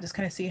yeah, just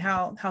kind of see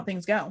how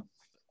things go.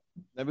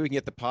 Maybe we can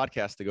get the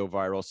podcast to go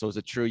viral. So is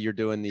it true you're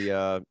doing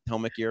the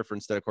helmet gear for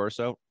instead of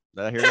Corso?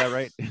 Did I hear that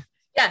right?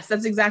 Yes,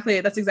 that's exactly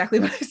what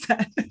I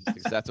said.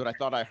 That's what I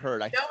thought I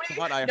heard. I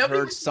thought I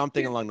heard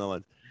something along the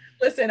line.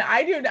 Listen,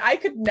 I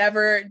could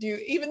never do,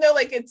 even though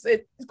like it's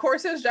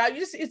Corso's job,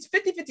 it's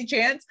 50-50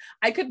 chance.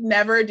 I could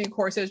never do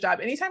Corso's job.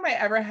 Anytime I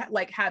ever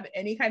have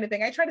any kind of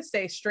thing, I try to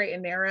stay straight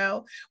and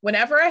narrow.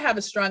 Whenever I have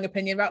a strong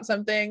opinion about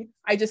something,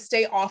 I just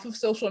stay off of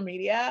social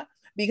media,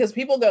 because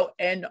people go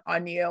in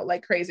on you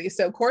like crazy.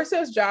 So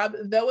Corso's job,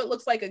 though it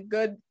looks like a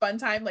good fun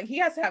time, like he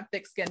has to have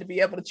thick skin to be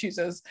able to choose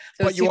those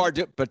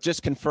but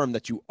just confirm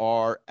that you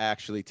are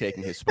actually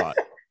taking his spot.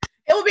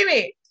 It will be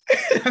me.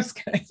 I was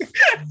kidding.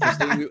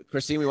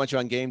 Christine, we want you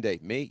on game day.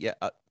 Me? Yeah.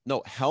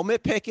 No,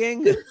 helmet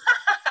picking.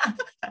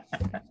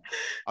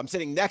 I'm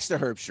sitting next to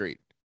Herb Street.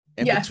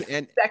 And yes,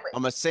 exactly.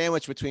 I'm a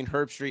sandwich between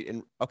Herb Street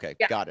and okay,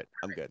 yeah, got it.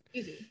 I'm good.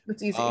 Easy.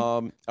 It's easy.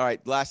 All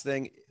right. Last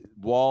thing,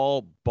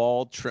 bald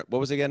trim. What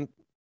was it again?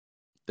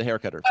 The hair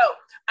cutter.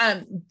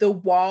 The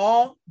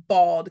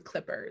bald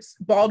clippers.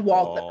 Bald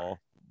wall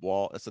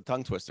clipper. It's a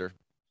tongue twister.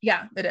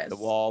 Yeah, it is. The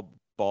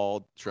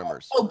bald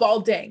trimmers. Oh,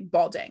 balding.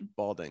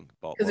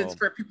 Because it's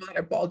for people that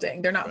are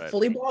balding. They're not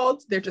fully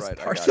bald. They're just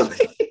partially.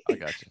 I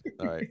got you.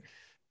 All right.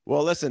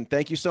 Well, listen,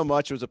 thank you so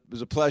much. It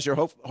was a pleasure.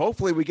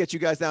 Hopefully we get you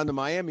guys down to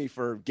Miami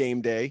for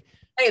game day.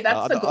 Hey,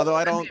 that's the goal. Although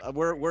I don't,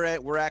 we're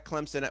at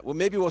Clemson. Well,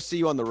 maybe we'll see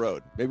you on the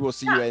road. Maybe we'll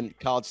see you in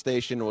College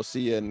Station. We'll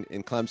see you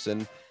in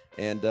Clemson.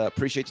 And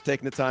appreciate you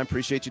taking the time.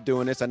 Appreciate you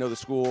doing this. I know the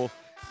school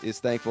is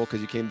thankful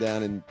because you came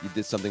down and you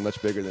did something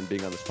much bigger than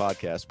being on this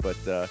podcast. But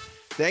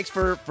thanks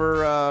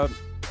for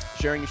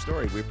sharing your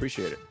story. We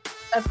appreciate it.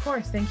 Of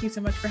course. Thank you so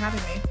much for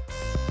having me.